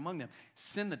leader among them.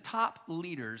 Send the top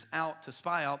leaders out to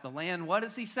spy out the land. What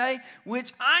does he say?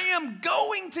 Which I am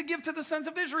going to give to the sons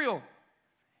of Israel.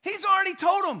 He's already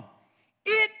told them,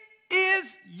 it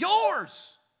is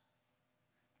yours.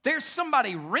 There's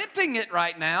somebody renting it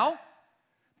right now,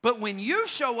 but when you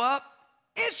show up,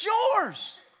 it's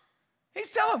yours. He's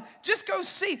telling them, just go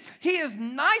see. He is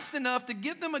nice enough to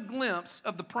give them a glimpse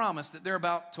of the promise that they're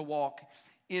about to walk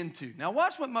into. Now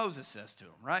watch what Moses says to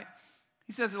them, right?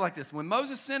 He says it like this. When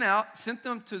Moses sent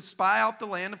them to spy out the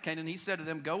land of Canaan, he said to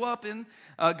them, go up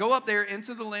there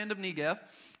into the land of Negev,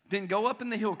 then go up in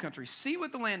the hill country. See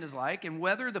what the land is like, and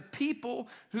whether the people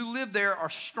who live there are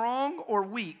strong or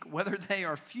weak, whether they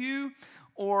are few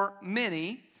or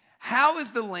many. How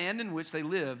is the land in which they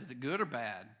live? Is it good or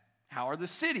bad? How are the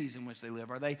cities in which they live?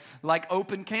 Are they like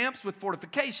open camps with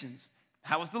fortifications?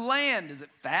 How is the land? Is it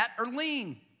fat or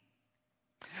lean?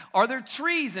 Are there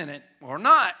trees in it or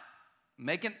not?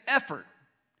 Make an effort.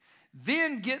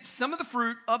 Then get some of the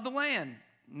fruit of the land.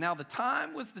 Now the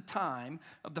time was the time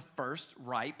of the first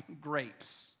ripe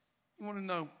grapes. You want to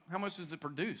know, how much does it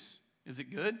produce? Is it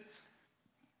good?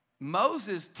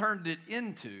 Moses turned it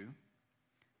into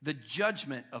the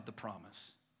judgment of the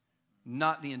promise,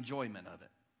 not the enjoyment of it.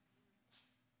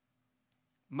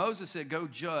 Moses said, go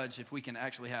judge if we can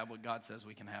actually have what God says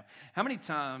we can have. How many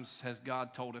times has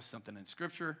God told us something in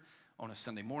Scripture, on a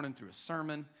Sunday morning, through a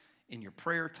sermon, in your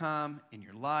prayer time, in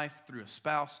your life, through a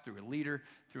spouse, through a leader,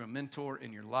 through a mentor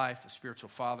in your life, a spiritual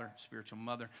father, spiritual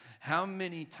mother? How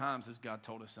many times has God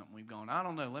told us something we've gone, I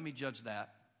don't know, let me judge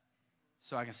that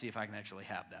so I can see if I can actually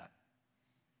have that?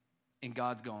 And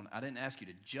God's going, I didn't ask you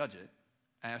to judge it.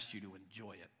 I asked you to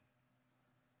enjoy it.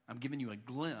 I'm giving you a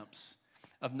glimpse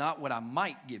of not what I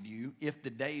might give you if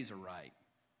the days are right.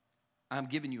 I'm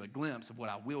giving you a glimpse of what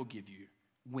I will give you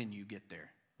when you get there.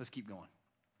 Let's keep going.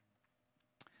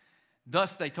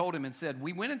 Thus they told him and said,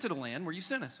 we went into the land where you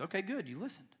sent us. Okay, good, you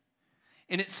listened.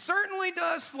 And it certainly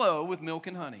does flow with milk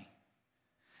and honey.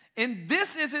 And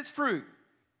this is its fruit.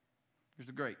 Here's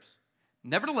the grapes.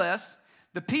 Nevertheless,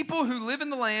 The people who live in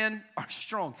the land are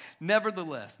strong.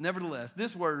 Nevertheless,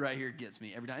 this word right here gets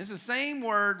me every time. It's the same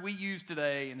word we use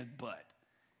today, and it's but.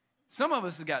 Some of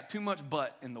us have got too much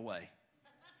but in the way.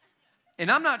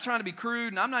 And I'm not trying to be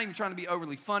crude, and I'm not even trying to be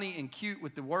overly funny and cute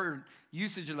with the word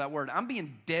usage of that word. I'm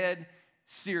being dead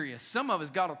serious. Some of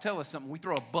us, God will tell us something. We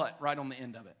throw a but right on the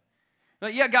end of it.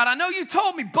 Like, yeah, God, I know you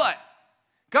told me, but.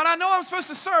 God, I know I'm supposed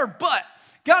to serve, but.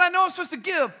 God, I know I'm supposed to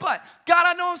give, but. God,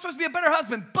 I know I'm supposed to be a better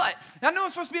husband, but. I know I'm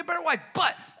supposed to be a better wife,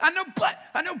 but. I know,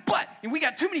 but. And we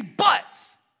got too many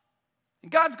buts.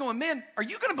 And God's going, man, are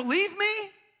you going to believe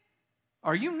me?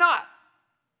 Or are you not?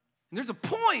 And there's a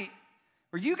point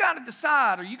where you got to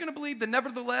decide, are you going to believe the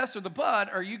nevertheless or the but,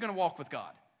 or are you going to walk with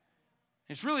God?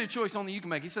 It's really a choice only you can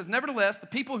make. He says, nevertheless, the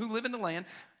people who live in the land,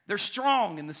 they're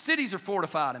strong, and the cities are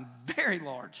fortified and very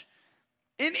large.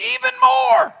 And even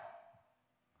more.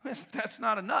 That's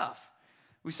not enough.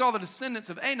 We saw the descendants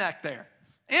of Anak there.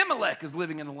 Amalek is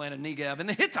living in the land of Negev, and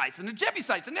the Hittites and the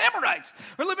Jebusites and the Amorites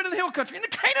are living in the hill country, and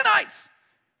the Canaanites.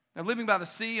 They're living by the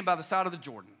sea and by the side of the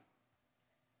Jordan.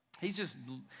 You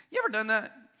ever done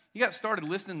that? You got started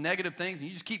listening to negative things, and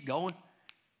you just keep going.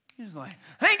 You're just like,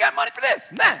 I ain't got money for this,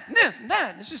 and that, and this, and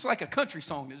that. It's just like a country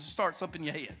song that just starts up in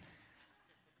your head.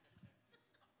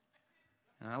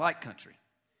 And I like country.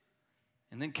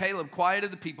 And then Caleb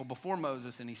quieted the people before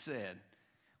Moses, and he said,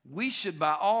 we should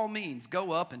by all means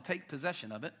go up and take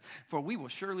possession of it, for we will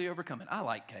surely overcome it. I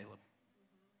like Caleb.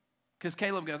 Because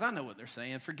Caleb goes, I know what they're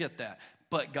saying. Forget that.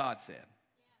 But God said.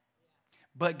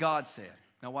 But God said.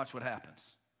 Now watch what happens.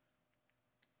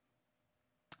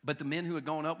 But the men who had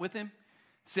gone up with him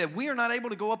said, we are not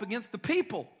able to go up against the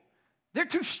people. They're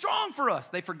too strong for us.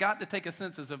 They forgot to take a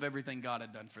census of everything God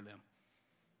had done for them.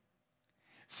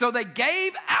 So they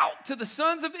gave out to the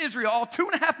sons of Israel, all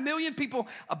 2.5 million people,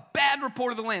 a bad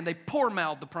report of the land. They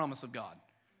poor-mouthed the promise of God,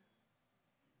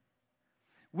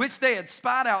 which they had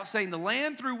spied out, saying, the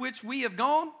land through which we have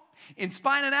gone, in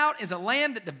spying it out, is a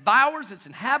land that devours its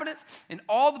inhabitants, and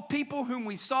all the people whom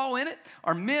we saw in it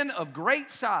are men of great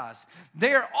size.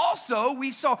 There also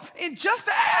we saw, and just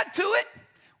to add to it,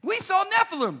 we saw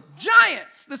Nephilim,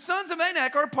 giants. The sons of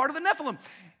Anak are a part of the Nephilim.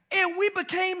 And we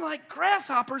became like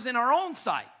grasshoppers in our own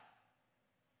sight.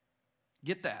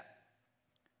 Get that?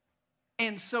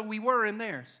 And so we were in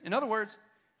theirs. In other words,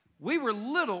 we were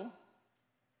little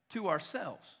to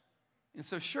ourselves. And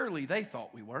so surely they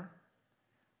thought we were.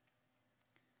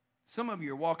 Some of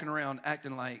you are walking around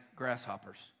acting like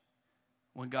grasshoppers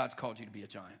when God's called you to be a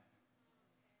giant.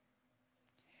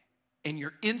 And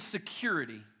your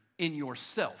insecurity in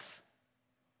yourself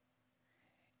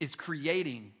is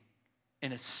creating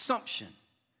an assumption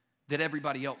that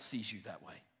everybody else sees you that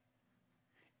way.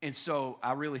 And so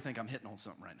I really think I'm hitting on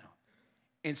something right now.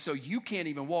 And so you can't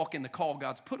even walk in the call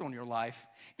God's put on your life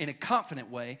in a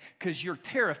confident way because you're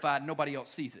terrified nobody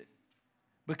else sees it.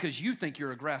 Because you think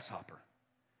you're a grasshopper.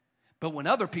 But when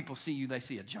other people see you, they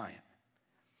see a giant.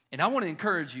 And I want to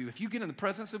encourage you, if you get in the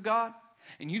presence of God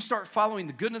and you start following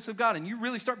the goodness of God and you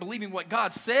really start believing what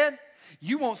God said,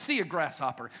 you won't see a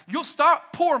grasshopper. You'll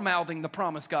stop poor-mouthing the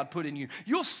promise God put in you.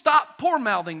 You'll stop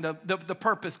poor-mouthing the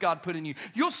purpose God put in you.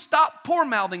 You'll stop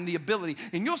poor-mouthing the ability,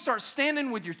 and you'll start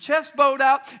standing with your chest bowed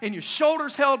out and your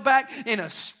shoulders held back in a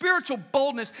spiritual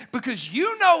boldness because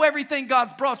you know everything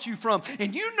God's brought you from,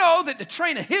 and you know that the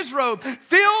train of His robe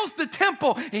fills the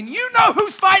temple, and you know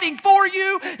who's fighting for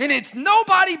you, and it's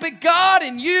nobody but God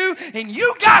and you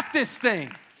got this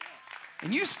thing.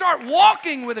 And you start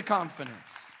walking with a confidence.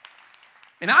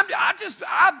 And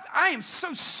I am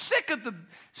so sick of the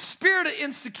spirit of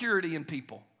insecurity in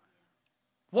people.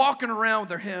 Walking around with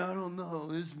their head, I don't know,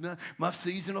 this is my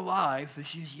season of life.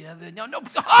 No,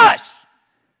 hush!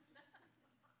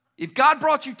 If God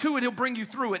brought you to it, He'll bring you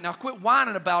through it. Now quit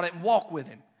whining about it and walk with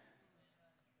Him.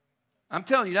 I'm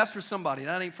telling you, that's for somebody.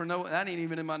 That ain't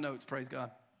even in my notes, praise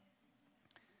God.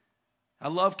 I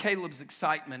love Caleb's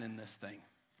excitement in this thing.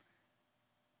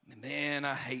 And man,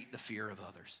 I hate the fear of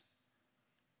others.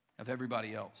 Of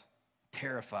everybody else.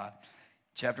 Terrified.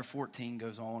 Chapter 14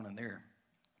 goes on, and they're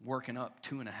working up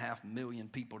 2.5 million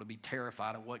people to be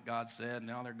terrified of what God said. And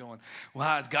now they're going, well,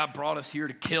 has God brought us here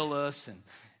to kill us and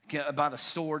get by the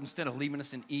sword instead of leaving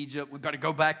us in Egypt? We better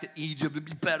go back to Egypt. It'd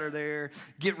be better there.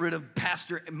 Get rid of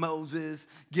Pastor Moses.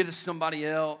 Get us somebody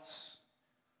else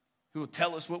who will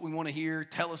tell us what we want to hear,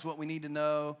 tell us what we need to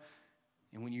know.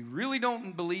 And when you really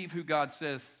don't believe who God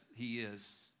says He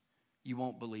is, you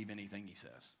won't believe anything He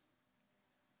says.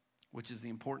 Which is the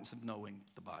importance of knowing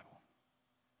the Bible.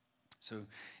 So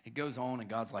it goes on, and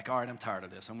God's like, all right, I'm tired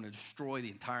of this. I'm going to destroy the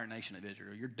entire nation of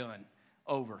Israel. You're done.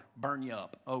 Over. Burn you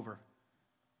up. Over.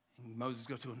 And Moses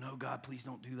goes to him, no, God, please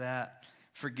don't do that.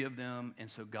 forgive them. And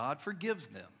so God forgives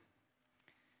them,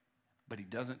 but he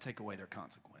doesn't take away their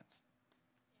consequence.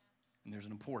 And there's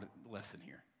an important lesson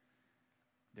here.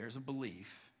 There's a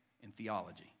belief in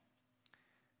theology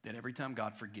that every time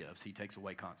God forgives, he takes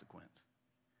away consequence.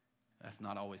 That's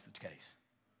not always the case.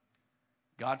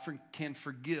 God can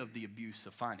forgive the abuse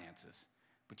of finances,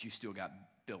 but you still got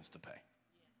bills to pay.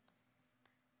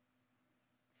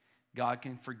 God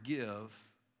can forgive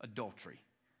adultery,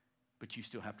 but you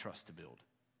still have trust to build.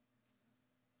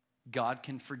 God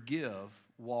can forgive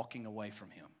walking away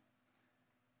from him,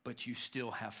 but you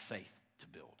still have faith to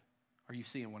build. Are you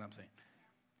seeing what I'm saying?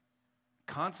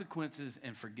 Consequences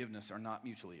and forgiveness are not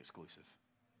mutually exclusive.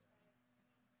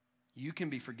 You can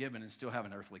be forgiven and still have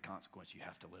an earthly consequence you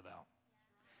have to live out.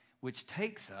 Which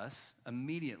takes us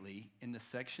immediately into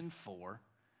section 4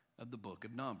 of the book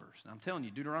of Numbers. Now, I'm telling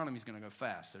you, Deuteronomy is going to go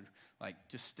fast. So,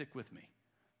 just stick with me.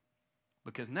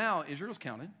 Because now Israel's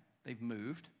counted. They've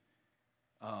moved.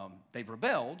 They've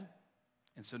rebelled.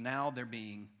 And so now they're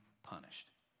being punished.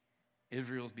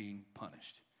 Israel's being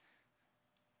punished.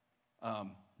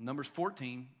 Numbers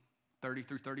 14, 30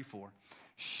 through 34.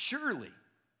 Surely,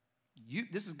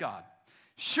 this is God.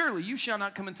 Surely you shall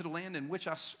not come into the land in which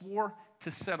I swore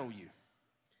to settle you.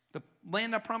 The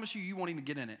land I promise you, you won't even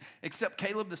get in it. Except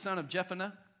Caleb the son of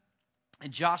Jephunneh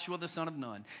and Joshua the son of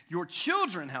Nun. Your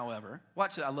children, however,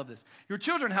 watch it, I love this. Your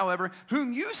children, however,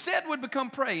 whom you said would become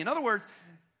prey. In other words,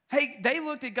 hey, they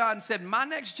looked at God and said, my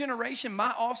next generation,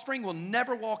 my offspring will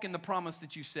never walk in the promise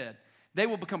that you said. They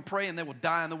will become prey and they will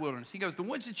die in the wilderness. He goes, the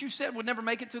ones that you said would never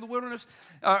make it to the wilderness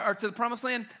or to the promised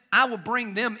land, I will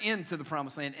bring them into the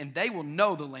promised land and they will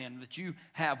know the land that you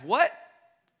have what?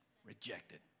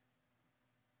 Rejected.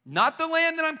 Not the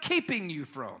land that I'm keeping you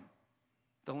from.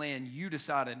 The land you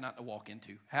decided not to walk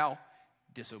into. How?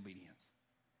 Disobedience.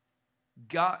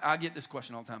 God, I get this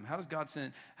question all the time.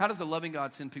 How does a loving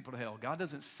God send people to hell? God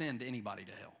doesn't send anybody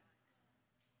to hell.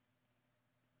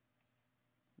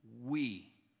 We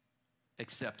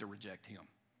accept or reject him.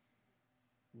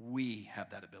 We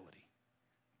have that ability.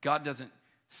 God doesn't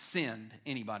send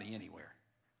anybody anywhere.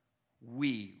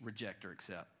 We reject or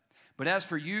accept. But as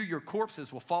for you, your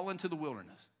corpses will fall into the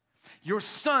wilderness. Your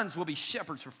sons will be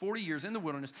shepherds for 40 years in the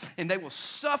wilderness, and they will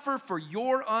suffer for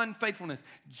your unfaithfulness.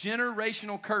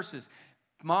 Generational curses.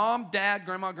 Mom, dad,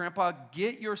 grandma, grandpa,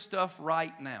 get your stuff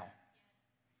right now.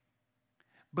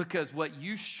 Because what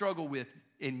you struggle with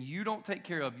and you don't take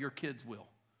care of, your kids will.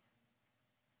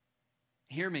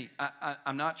 Hear me.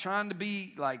 I'm not trying to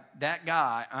be like that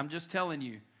guy. I'm just telling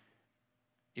you,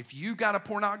 if you got a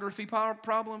pornography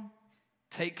problem,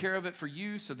 take care of it for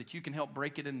you so that you can help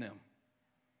break it in them.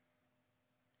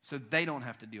 So they don't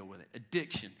have to deal with it.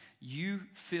 Addiction, you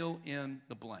fill in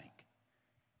the blank.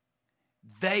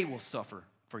 They will suffer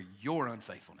for your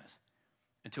unfaithfulness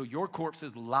until your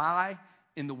corpses lie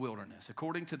in the wilderness.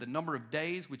 According to the number of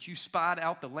days which you spied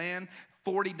out the land,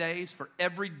 40 days, for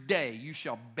every day you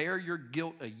shall bear your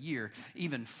guilt a year,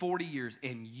 even 40 years,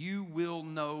 and you will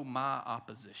know my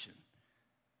opposition.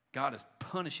 God is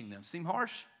punishing them. Seem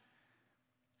harsh?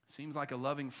 Seems like a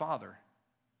loving father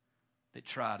that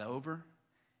tried over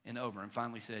and over and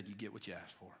finally said, you get what you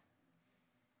asked for.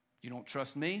 You don't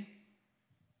trust me?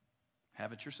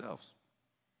 Have it yourselves.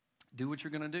 Do what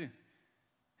you're going to do.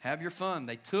 Have your fun.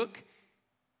 They took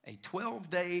a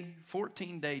 12-day,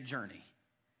 14-day journey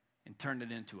and turned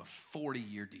it into a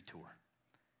 40-year detour.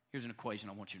 Here's an equation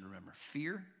I want you to remember.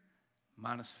 Fear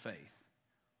minus faith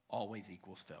always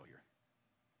equals failure.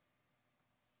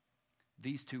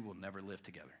 These two will never live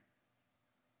together.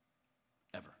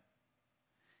 Ever.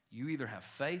 You either have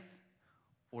faith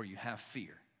or you have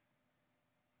fear,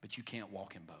 but you can't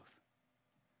walk in both.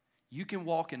 You can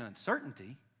walk in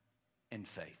uncertainty and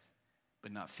faith,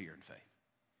 but not fear and faith.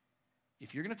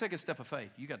 If you're going to take a step of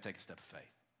faith, you got to take a step of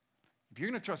faith. If you're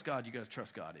going to trust God, you got to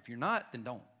trust God. If you're not, then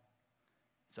don't.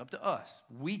 It's up to us.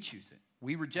 We choose it.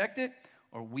 We reject it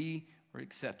or we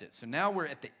accept it. So now we're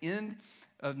at the end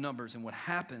of Numbers, and what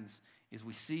happens is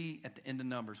we see at the end of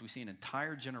Numbers, we see an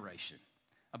entire generation.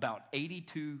 About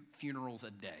 82 funerals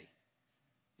a day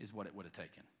is what it would have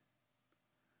taken.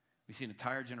 We see an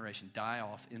entire generation die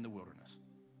off in the wilderness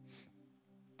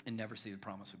and never see the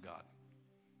promise of God.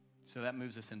 So that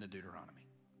moves us into Deuteronomy.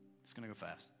 It's going to go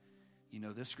fast. You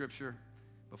know this scripture.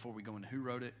 Before we go into who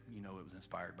wrote it, you know it was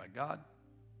inspired by God.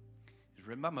 It was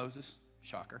written by Moses.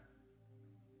 Shocker.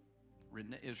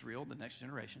 Written to Israel, the next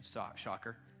generation.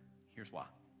 Shocker. Here's why.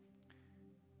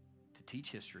 To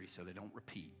teach history so they don't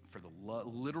repeat. For the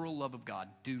literal love of God,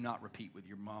 do not repeat with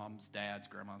your moms, dads,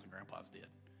 grandmas, and grandpas did.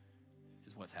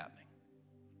 Is what's happening.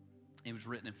 It was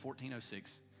written in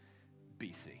 1406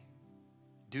 BC.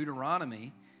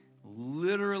 Deuteronomy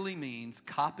literally means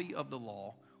copy of the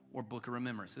law or book of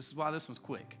remembrance. This is why this one's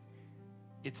quick.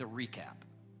 It's a recap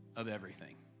of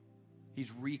everything.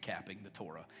 He's recapping the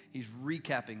Torah. He's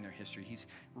recapping their history. He's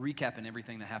recapping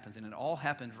everything that happens. And it all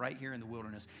happens right here in the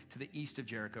wilderness to the east of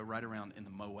Jericho, right around in the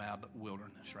Moab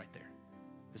wilderness right there.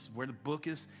 This is where the book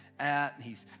is at.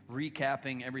 Hi's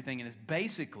recapping everything. And it's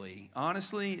basically,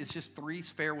 honestly, it's just 3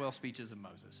 farewell speeches of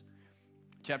Moses.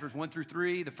 Chapters 1 through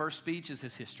 3, the first speech is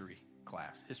his history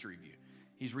class, history review.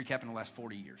 He's recapping the last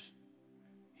 40 years.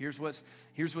 Here's what's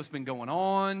been going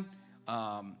on.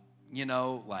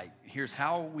 Here's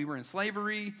how we were in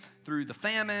slavery through the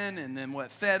famine, and then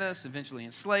what fed us, eventually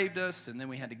enslaved us, and then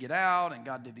we had to get out, and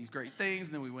God did these great things,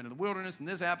 and then we went to the wilderness, and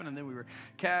this happened, and then we were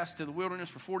cast to the wilderness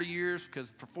for 40 years,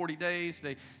 because for 40 days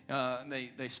they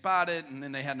spied it, and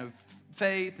then they had no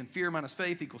faith, and fear minus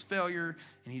faith equals failure,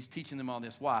 and he's teaching them all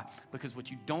this. Why? Because what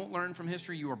you don't learn from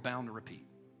history, you are bound to repeat.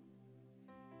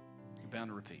 You're bound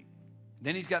to repeat.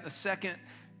 Then he's got the second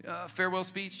farewell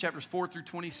speech, chapters 4 through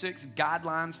 26,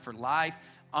 guidelines for life.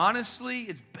 Honestly,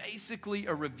 it's basically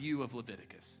a review of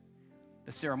Leviticus.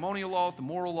 The ceremonial laws, the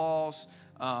moral laws,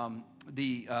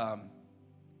 the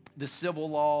civil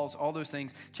laws, all those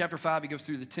things. Chapter 5, he goes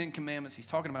through the 10 commandments. He's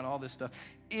talking about all this stuff.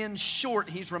 In short,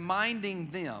 he's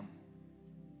reminding them,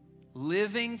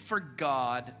 living for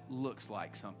God looks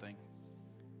like something.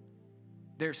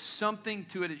 There's something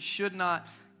to it. It should not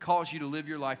cause you to live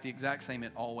your life the exact same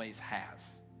it always has.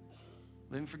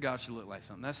 Living for God should look like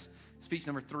something. That's speech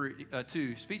number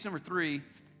 2. Speech number 3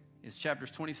 is chapters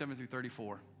 27 through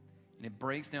 34, and it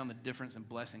breaks down the difference in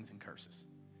blessings and curses.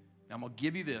 Now, I'm going to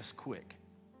give you this quick.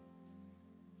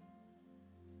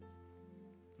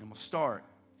 And we'll start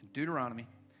in Deuteronomy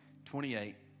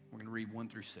 28. We're going to read 1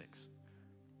 through 6.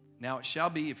 Now it shall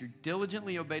be, if you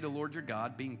diligently obey the Lord your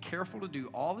God, being careful to do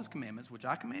all his commandments, which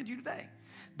I command you today,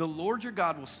 the Lord your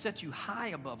God will set you high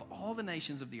above all the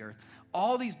nations of the earth.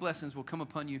 All these blessings will come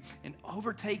upon you and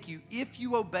overtake you if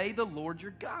you obey the Lord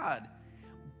your God.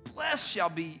 Blessed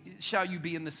shall you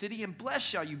be in the city, and blessed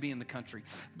shall you be in the country.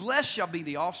 Blessed shall be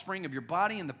the offspring of your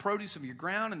body, and the produce of your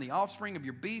ground, and the offspring of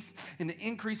your beasts, and the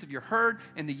increase of your herd,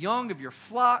 and the young of your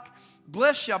flock.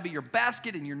 Blessed shall be your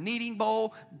basket and your kneading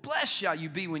bowl. Blessed shall you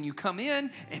be when you come in,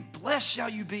 and blessed shall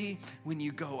you be when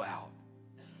you go out.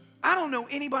 I don't know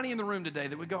anybody in the room today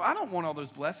that would go, I don't want all those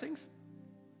blessings.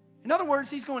 In other words,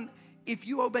 he's going, if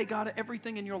you obey God,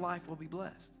 everything in your life will be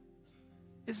blessed.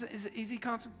 It's an easy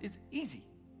concept. It's easy.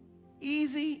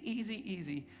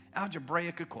 Easy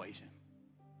algebraic equation.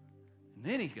 And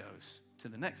then he goes to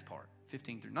the next part,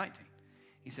 15 through 19.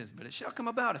 He says, but it shall come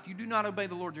about if you do not obey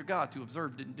the Lord your God to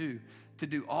observe and to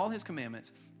do all his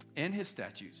commandments and his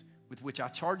statutes, with which I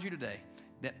charge you today,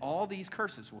 that all these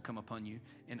curses will come upon you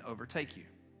and overtake you.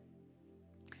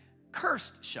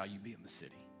 Cursed shall you be in the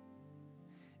city,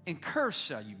 and cursed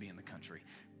shall you be in the country.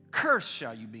 Cursed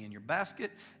shall you be in your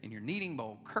basket, in your kneading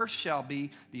bowl. Cursed shall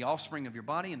be the offspring of your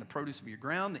body, and the produce of your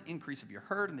ground, the increase of your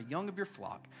herd, and the young of your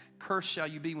flock. Cursed shall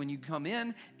you be when you come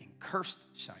in, and cursed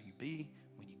shall you be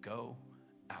when you go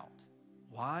out.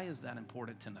 Why is that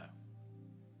important to know?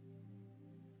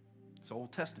 It's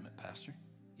Old Testament, Pastor.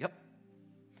 Yep.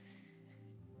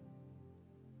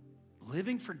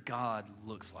 Living for God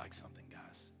looks like something, guys.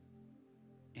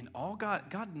 And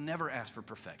God never asks for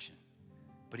perfection,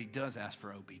 but he does ask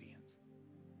for obedience.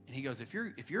 And he goes, if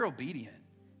you're obedient,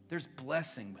 there's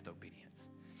blessing with obedience.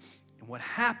 And what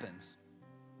happens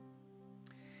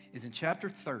is in chapter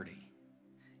 30,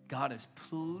 God is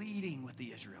pleading with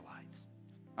the Israelites.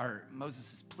 Or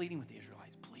Moses is pleading with the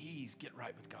Israelites, please get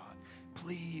right with God.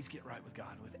 Please get right with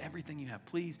God. With everything you have,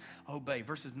 please obey.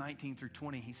 Verses 19 through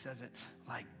 20, he says it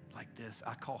like this.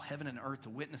 I call heaven and earth to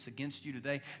witness against you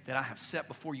today that I have set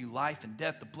before you life and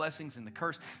death, the blessings and the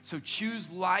curse. So choose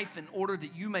life in order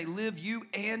that you may live, you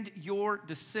and your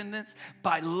descendants,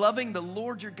 by loving the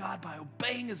Lord your God, by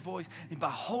obeying his voice, and by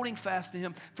holding fast to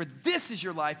him. For this is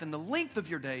your life and the length of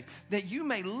your days, that you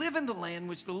may live in the land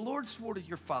which the Lord swore to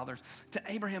your fathers, to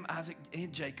Abraham, Isaac,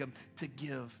 and Jacob, to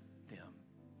give them.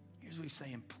 Here's what he's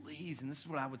saying, please, and this is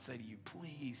what I would say to you,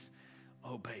 please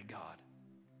obey God.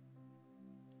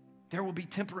 There will be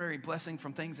temporary blessing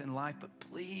from things in life, but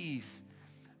please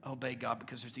obey God,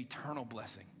 because there's eternal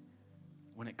blessing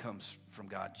when it comes from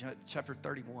God. Chapter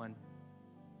 31,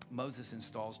 Moses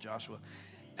installs Joshua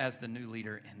as the new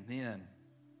leader, and then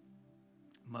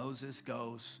Moses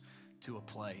goes to a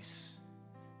place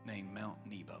named Mount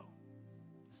Nebo.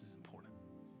 This is important.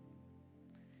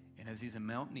 And as he's in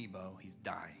Mount Nebo, he's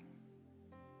dying.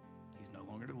 He's no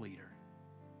longer the leader.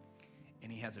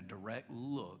 And he has a direct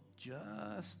look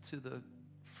just to the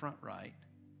front right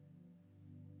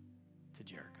to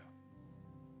Jericho.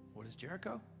 What is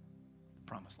Jericho? The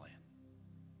promised land.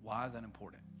 Why is that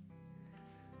important?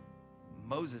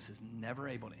 Moses is never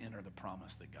able to enter the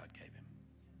promise that God gave him.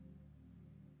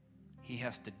 He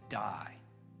has to die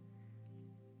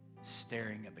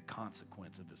staring at the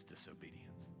consequence of his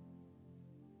disobedience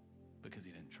because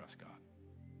he didn't trust God.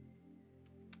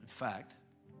 In fact,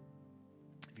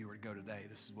 if you were to go today,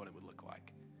 this is what it would look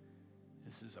like.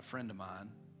 This is a friend of mine,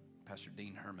 Pastor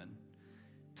Dean Herman,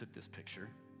 took this picture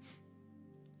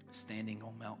standing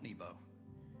on Mount Nebo.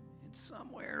 And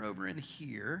somewhere over in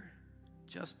here,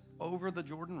 just over the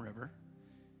Jordan River,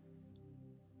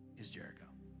 is Jericho.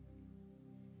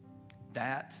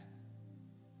 That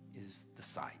is the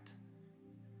site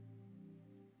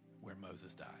where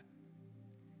Moses died.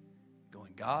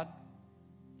 Going, God,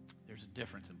 there's a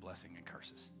difference in blessing and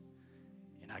curses.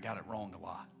 And I got it wrong a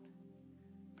lot.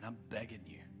 But I'm begging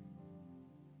you,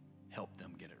 help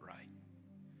them get it right.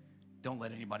 Don't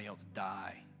let anybody else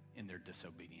die in their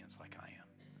disobedience like I am.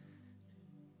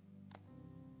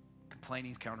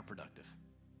 Complaining is counterproductive.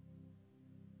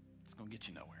 It's going to get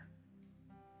you nowhere.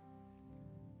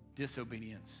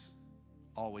 Disobedience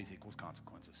always equals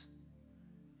consequences.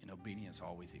 And obedience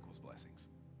always equals blessings.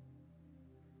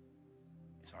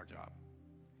 It's our job.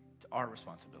 It's our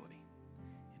responsibility.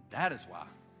 And that is why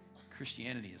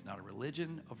Christianity is not a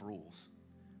religion of rules,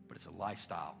 but it's a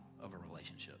lifestyle of a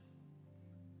relationship.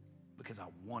 Because I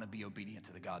want to be obedient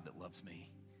to the God that loves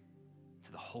me,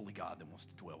 to the holy God that wants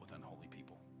to dwell with unholy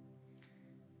people.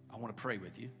 I want to pray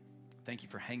with you. Thank you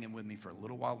for hanging with me for a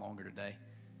little while longer today,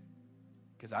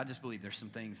 because I just believe there's some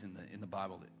things in the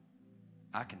Bible that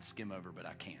I can skim over, but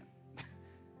I can't.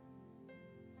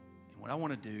 And what I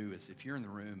want to do is, if you're in the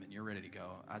room and you're ready to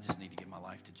go, I just need to give my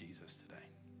life to Jesus today.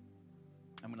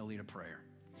 I'm going to lead a prayer.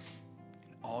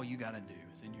 And all you got to do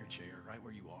is in your chair, right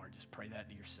where you are, just pray that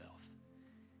to yourself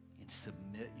and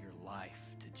submit your life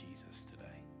to Jesus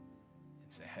today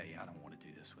and say, hey, I don't want to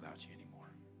do this without you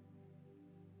anymore.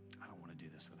 I don't want to do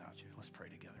this without you. Let's pray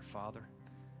together. Father,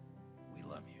 we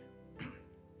love you.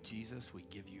 Jesus, we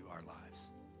give you our lives.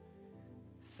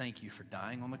 Thank you for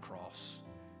dying on the cross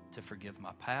to forgive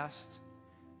my past,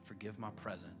 forgive my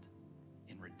present,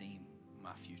 and redeem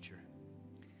my future.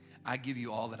 I give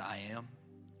you all that I am,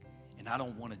 and I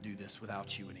don't want to do this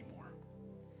without you anymore.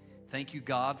 Thank you,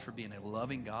 God, for being a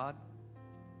loving God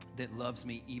that loves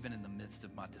me even in the midst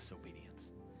of my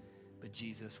disobedience. But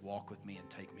Jesus, walk with me and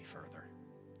take me further.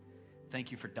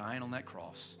 Thank you for dying on that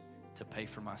cross to pay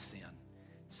for my sin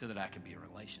so that I could be in a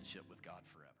relationship with God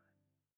forever.